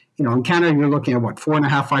rates, in Canada, you're looking at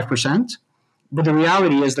 4.5%, 5%. But the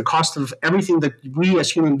reality is the cost of everything that we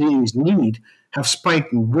as human beings need have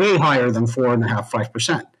spiked way higher than 4.5%,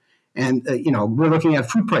 5%. And, we're looking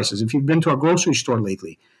at food prices. If you've been to a grocery store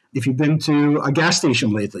lately, if you've been to a gas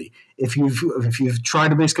station lately, if you've tried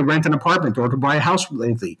to basically rent an apartment or to buy a house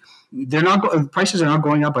lately, prices are not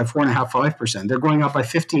going up by 4.5%, 5%. They're going up by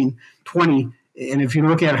 15, 20, and if you're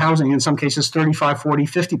looking at housing, in some cases 35, 40,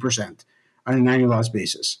 50% on an annualized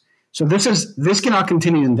basis. So this cannot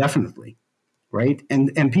continue indefinitely, right?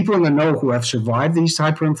 And people in the know who have survived these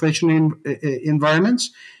hyperinflation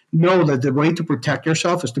environments know that the way to protect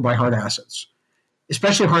yourself is to buy hard assets,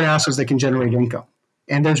 especially hard assets that can generate income.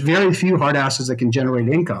 And there's very few hard assets that can generate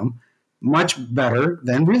income much better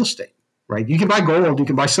than real estate, right? You can buy gold, you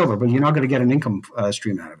can buy silver, but you're not going to get an income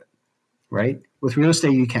stream out of it, right? With real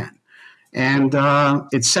estate, you can. And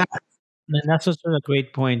it's sad. And that's also a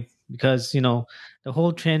great point because, the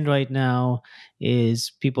whole trend right now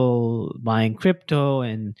is people buying crypto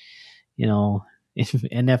and,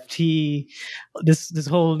 NFT, this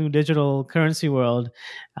whole new digital currency world.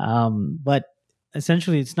 But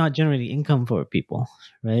essentially it's not generating income for people,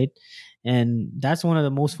 right? And that's one of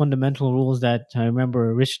the most fundamental rules that I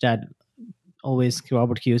remember Rich Dad always,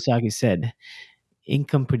 Robert Kiyosaki, said: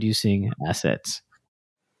 income producing assets.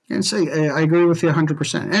 And say, I agree with you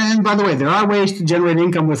 100%. And by the way, there are ways to generate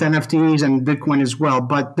income with NFTs and Bitcoin as well.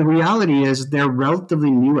 But the reality is they're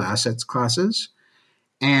relatively new assets classes.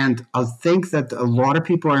 And I think that a lot of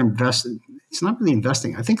people are investing. It's not really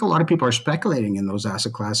investing. I think a lot of people are speculating in those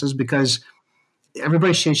asset classes because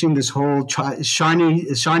everybody's chasing this whole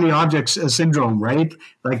shiny objects syndrome, right?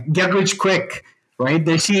 Like get rich quick, right?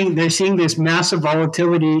 They're seeing this massive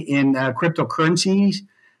volatility in cryptocurrencies,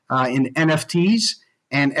 in NFTs,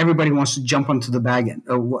 and everybody wants to jump onto the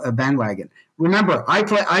bandwagon. Remember,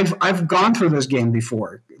 I've gone through this game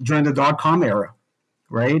before during the .com era,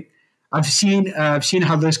 right? I've seen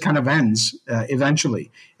how this kind of ends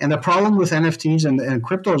eventually. And the problem with NFTs and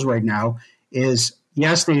cryptos right now is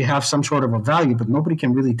yes, they have some sort of a value, but nobody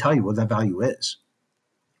can really tell you what that value is,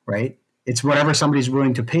 right? It's whatever somebody's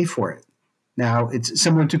willing to pay for it. Now, it's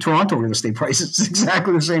similar to Toronto real estate prices. It's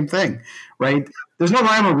exactly the same thing, right? There's no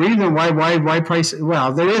rhyme or reason why price.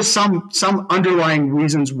 Well, there is some underlying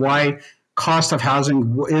reasons why cost of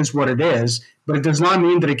housing is what it is, but it does not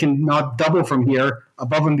mean that it can not double from here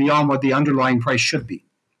above and beyond what the underlying price should be,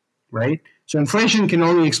 right? So inflation can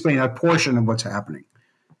only explain a portion of what's happening,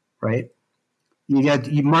 right?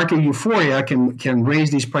 Market euphoria can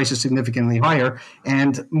raise these prices significantly higher.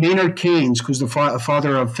 And Maynard Keynes, who's the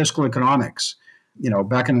father of fiscal economics,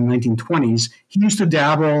 back in the 1920s, he used to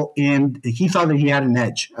dabble he thought that he had an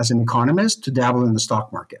edge as an economist to dabble in the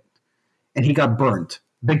stock market. And he got burned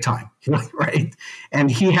big time, right?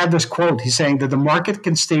 And he had this quote. He's saying that the market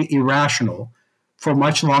can stay irrational for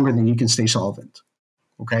much longer than you can stay solvent.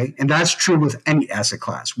 Okay, and that's true with any asset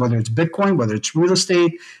class, whether it's Bitcoin, whether it's real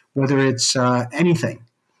estate, whether it's anything.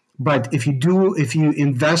 But if you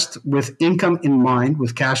invest with income in mind,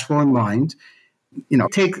 with cash flow in mind,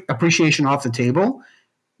 take appreciation off the table,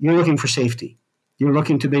 you're looking for safety. You're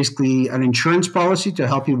looking to basically an insurance policy to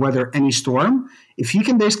help you weather any storm. If you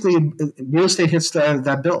can real estate hits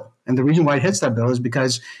that bill. And the reason why it hits that bill is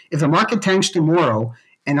because if the market tanks tomorrow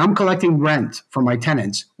and I'm collecting rent from my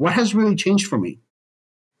tenants, what has really changed for me?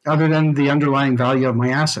 Other than the underlying value of my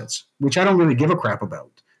assets, which I don't really give a crap about.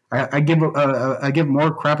 I give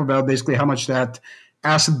more crap about basically how much that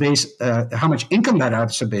asset base, how much income that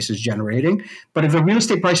asset base is generating. But if the real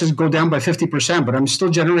estate prices go down by 50%, but I'm still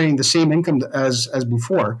generating the same income as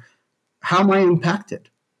before, how am I impacted?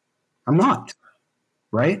 I'm not,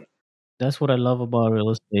 right? That's what I love about real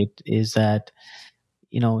estate is that,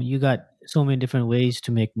 you got so many different ways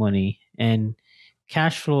to make money, and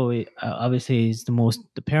cash flow obviously is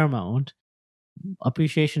the paramount.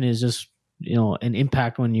 Appreciation is just, an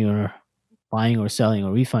impact when you're buying or selling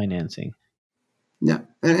or refinancing. Yeah,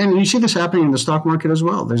 and you see this happening in the stock market as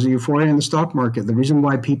well. There's a euphoria in the stock market. The reason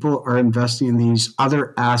why people are investing in these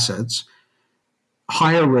other assets,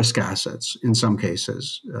 higher risk assets in some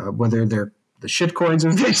cases, whether they're the shit coins,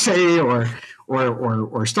 as they say,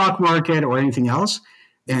 or stock market or anything else,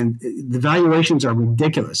 and the valuations are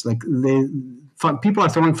ridiculous. Like people are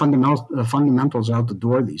throwing fundamentals out the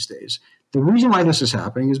door these days. The reason why this is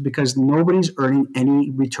happening is because nobody's earning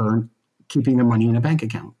any return keeping their money in a bank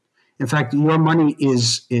account. In fact, your money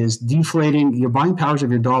is deflating. Your buying powers of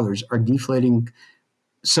your dollars are deflating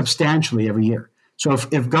substantially every year. So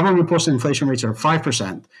if government posted inflation rates are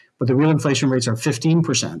 5%, but the real inflation rates are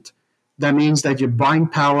 15%, that means that your buying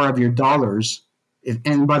power of your dollars,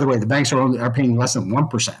 and by the way, the banks are paying less than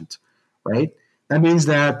 1%, right? That means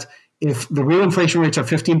that if the real inflation rates are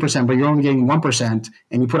 15%, but you're only getting 1%,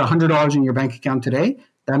 and you put $100 in your bank account today,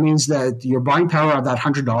 that means that your buying power of that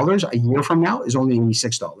 $100 a year from now is only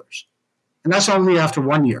 $86. And that's only after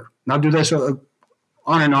 1 year. Now do this on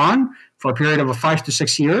and on for a period of 5 to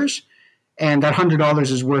 6 years, and that $100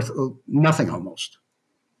 is worth nothing almost,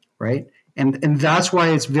 right? And that's why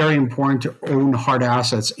it's very important to own hard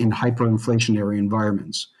assets in hyperinflationary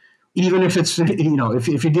environments. Even if it's,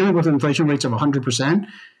 if you're dealing with inflation rates of 100%,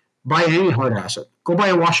 buy any hard asset. Go buy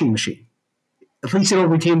a washing machine. At least it'll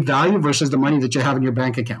retain value versus the money that you have in your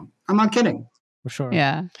bank account. I'm not kidding. For sure.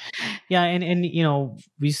 Yeah. Yeah, and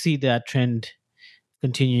we see that trend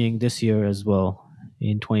continuing this year as well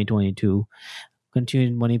in 2022.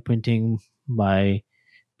 Continued money printing by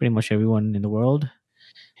pretty much everyone in the world,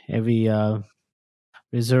 every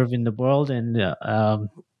reserve in the world, and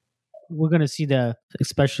we're going to see that,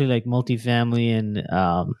 especially like multifamily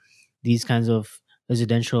and these kinds of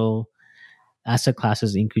residential asset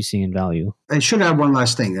classes increasing in value. I should add one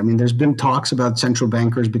last thing. I mean, there's been talks about central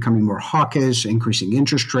bankers becoming more hawkish, increasing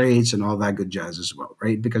interest rates and all that good jazz as well,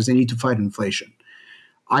 right? Because they need to fight inflation.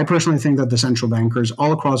 I personally think that the central bankers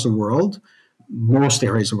all across the world, most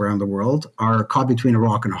areas around the world, are caught between a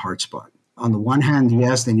rock and a hard spot. On the one hand,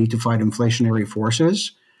 yes, they need to fight inflationary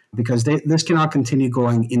forces because this cannot continue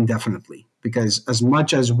going indefinitely. Because as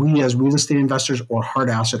much as we as real estate investors or hard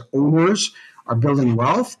asset owners are building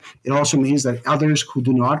wealth, it also means that others who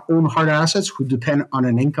do not own hard assets, who depend on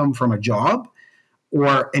an income from a job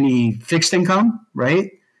or any fixed income,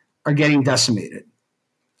 right, are getting decimated.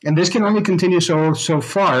 And this can only continue so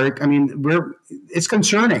far. I mean, it's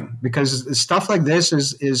concerning because stuff like this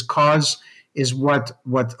is what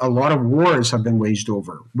a lot of wars have been waged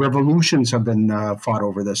over. Revolutions have been fought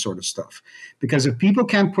over this sort of stuff. Because if people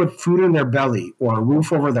can't put food in their belly or a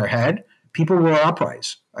roof over their head, people will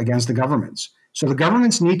uprise against the governments. So the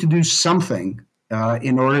governments need to do something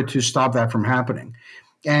in order to stop that from happening.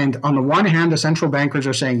 And on the one hand, the central bankers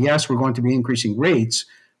are saying, yes, we're going to be increasing rates.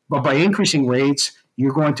 But by increasing rates,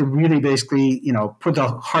 you're going to really basically, put the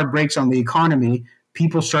hard brakes on the economy.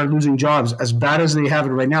 People start losing jobs. As bad as they have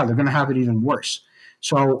it right now, they're going to have it even worse.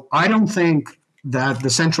 So I don't think that the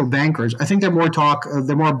central bankers, I think they're more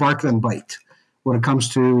bark than bite when it comes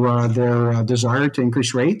to their desire to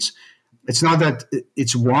increase rates. It's not that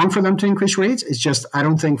it's wrong for them to increase rates. It's just I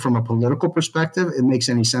don't think from a political perspective it makes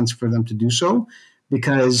any sense for them to do so,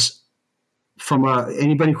 because from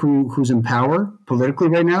anybody who's in power politically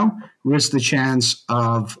right now risks the chance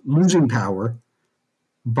of losing power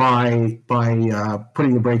by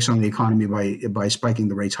putting the brakes on the economy by spiking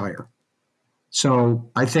the rates higher. So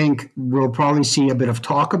I think we'll probably see a bit of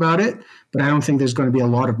talk about it, but I don't think there's going to be a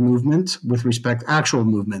lot of movement with actual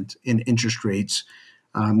movement in interest rates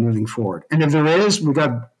moving forward. And if there is, we've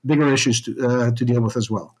got bigger issues to deal with as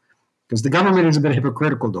well, because the government is a bit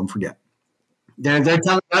hypocritical. Don't forget, they're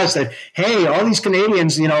telling us that, hey, all these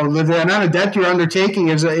Canadians, the amount of debt you're undertaking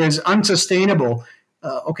is unsustainable.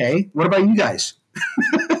 Okay, what about you guys?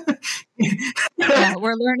 Yeah,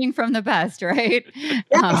 we're learning from the best, right?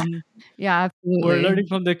 Yeah, absolutely. We're learning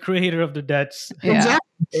from the creator of the debts. Yeah.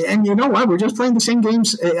 Exactly. And you know what? We're just playing the same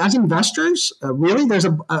games as investors. Really, there's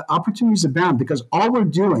opportunities abound, because all we're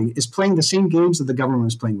doing is playing the same games that the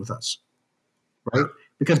government is playing with us, right?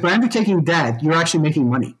 Because by undertaking debt, you're actually making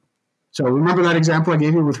money. So remember that example I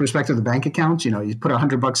gave you with respect to the bank accounts? You put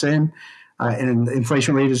 $100 in, and the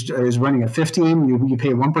inflation rate is running at 15. You pay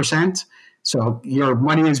 1%. So your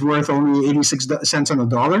money is worth only 86 cents on the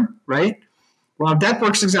dollar, right? Well, debt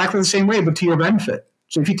works exactly the same way, but to your benefit.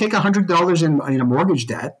 So if you take $100 in a mortgage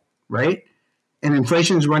debt, right, and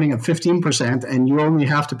inflation is running at 15%, and you only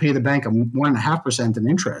have to pay the bank 1.5% in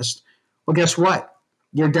interest, well, guess what?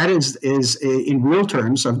 Your debt is in real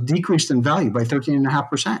terms have decreased in value by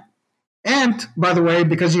 13.5%. And by the way,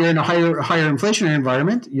 because you're in a higher inflationary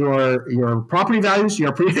environment, your property values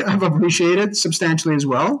have appreciated substantially as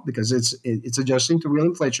well, because it's adjusting to real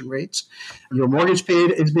inflation rates. Your mortgage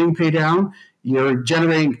is being paid down. You're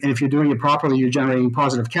generating, and if you're doing it properly, you're generating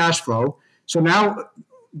positive cash flow. So now,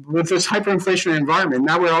 with this hyperinflationary environment,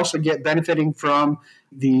 now we're also benefiting from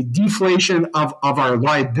the deflation of our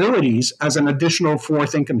liabilities as an additional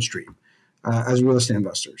fourth income stream as real estate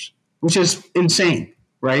investors, which is insane,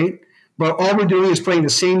 right? But all we're doing is playing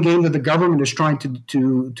the same game that the government is trying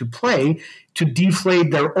to play to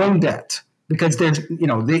deflate their own debt, because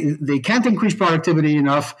they can't increase productivity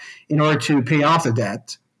enough in order to pay off the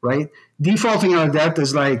debt, right? Defaulting on a debt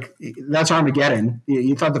is that's Armageddon.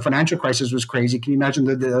 You thought the financial crisis was crazy. Can you imagine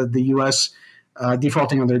the U.S.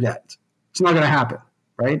 Defaulting on their debt? It's not going to happen,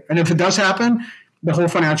 right? And if it does happen, the whole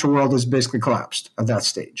financial world is basically collapsed at that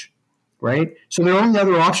stage. Right? So their only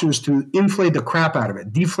other option is to inflate the crap out of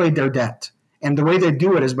it, deflate their debt. And the way they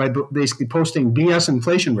do it is by basically posting BS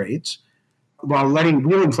inflation rates while letting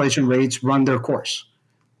real inflation rates run their course.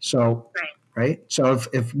 So, right? So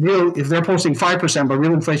if they're posting 5%, but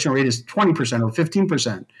real inflation rate is 20% or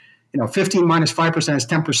 15%, 15 minus 5% is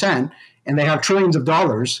 10%, and they have trillions of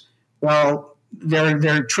dollars, well,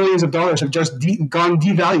 their trillions of dollars have just gone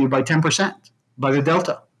devalued by 10% by the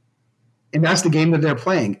delta. And that's the game that they're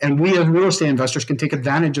playing. And we as real estate investors can take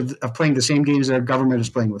advantage of playing the same games that our government is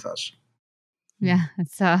playing with us. Yeah,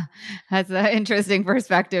 that's an interesting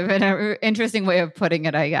perspective and an interesting way of putting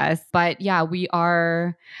it, I guess. But yeah, we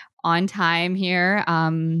are on time here.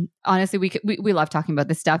 Honestly, we love talking about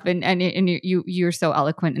this stuff, and you're so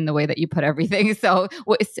eloquent in the way that you put everything. So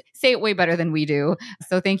say it way better than we do.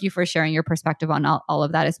 So thank you for sharing your perspective on all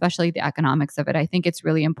of that, especially the economics of it. I think it's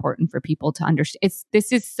really important for people to understand.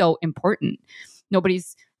 This is so important.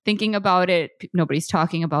 Nobody's thinking about it. Nobody's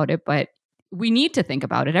talking about it, but we need to think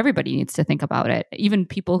about it. Everybody needs to think about it. Even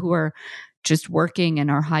people who are just working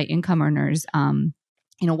and are high income earners.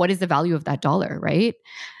 What is the value of that dollar, right?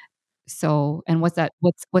 So, and what's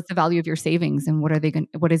the value of your savings, and what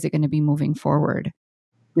is it going to be moving forward?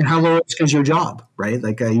 And how low risk is your job, right?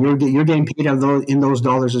 You're getting paid in those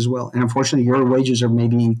dollars as well. And unfortunately, your wages are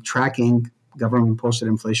maybe tracking government posted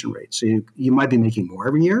inflation rates. So you might be making more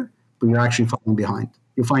every year, but you're actually falling behind.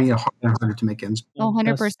 You're finding it harder and harder to make ends. Oh,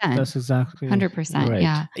 100%. That's exactly 100%. right.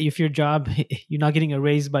 Yeah. If your job, you're not getting a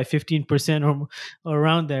raise by 15% or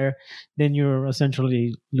around there, then you're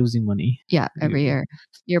essentially losing money. Yeah, every year.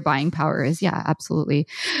 Your buying power is, absolutely.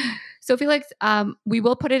 So Felix, we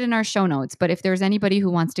will put it in our show notes, but if there's anybody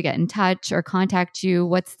who wants to get in touch or contact you,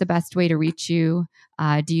 what's the best way to reach you?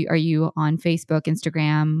 Are you on Facebook,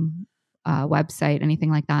 Instagram, website,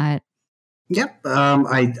 anything like that? Yep.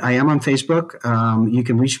 I am on Facebook. You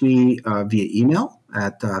can reach me via email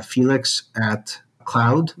at Felix at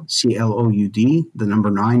cloud, CLOUD, the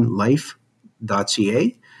number 9,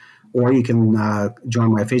 life.ca. or you can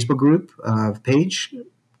join my Facebook group page,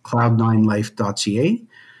 cloud9life.ca,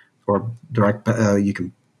 or you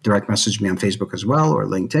can direct message me on Facebook as well, or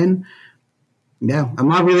LinkedIn. Yeah, I'm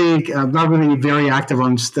not really very active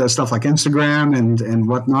on stuff like Instagram and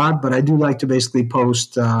whatnot, but I do like to basically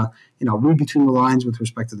post, read between the lines with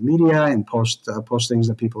respect to the media, and post things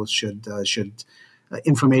that people should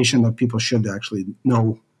information that people should actually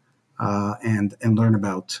know and learn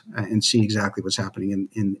about, and see exactly what's happening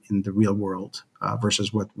in the real world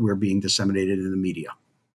versus what we're being disseminated in the media.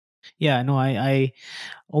 Yeah, no, I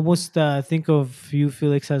almost think of you,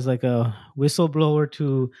 Felix, as like a whistleblower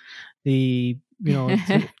to the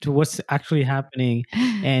to what's actually happening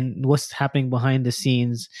and what's happening behind the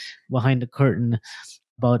scenes, behind the curtain,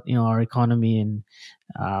 about our economy and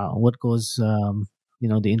what goes the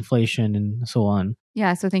inflation and so on.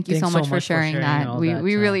 Yeah, so thank you Thanks so much for sharing that. all We that,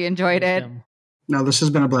 really enjoyed it. wisdom. Now, this has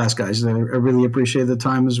been a blast, guys. I really appreciate the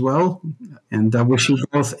time as well, and wish you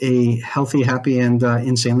both a healthy, happy, and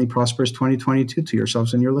insanely prosperous 2022 to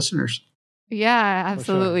yourselves and your listeners. Yeah,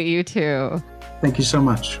 absolutely. You too. Thank you so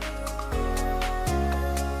much.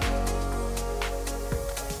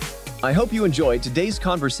 I hope you enjoyed today's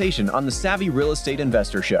conversation on the Savvy Real Estate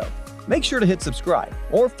Investor Show. Make sure to hit subscribe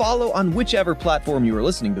or follow on whichever platform you are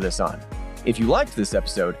listening to this on. If you liked this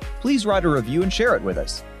episode, please write a review and share it with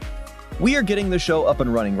us. We are getting the show up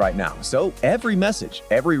and running right now, so every message,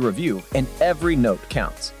 every review, and every note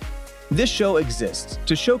counts. This show exists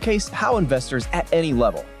to showcase how investors at any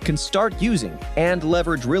level can start using and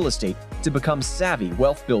leverage real estate to become savvy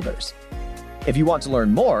wealth builders. If you want to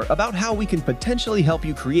learn more about how we can potentially help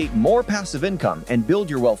you create more passive income and build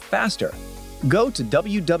your wealth faster, go to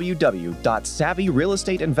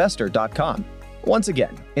www.savvyrealestateinvestor.com. Once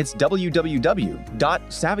again, it's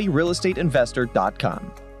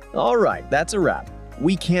www.savvyrealestateinvestor.com. All right, that's a wrap.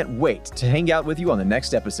 We can't wait to hang out with you on the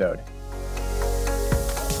next episode.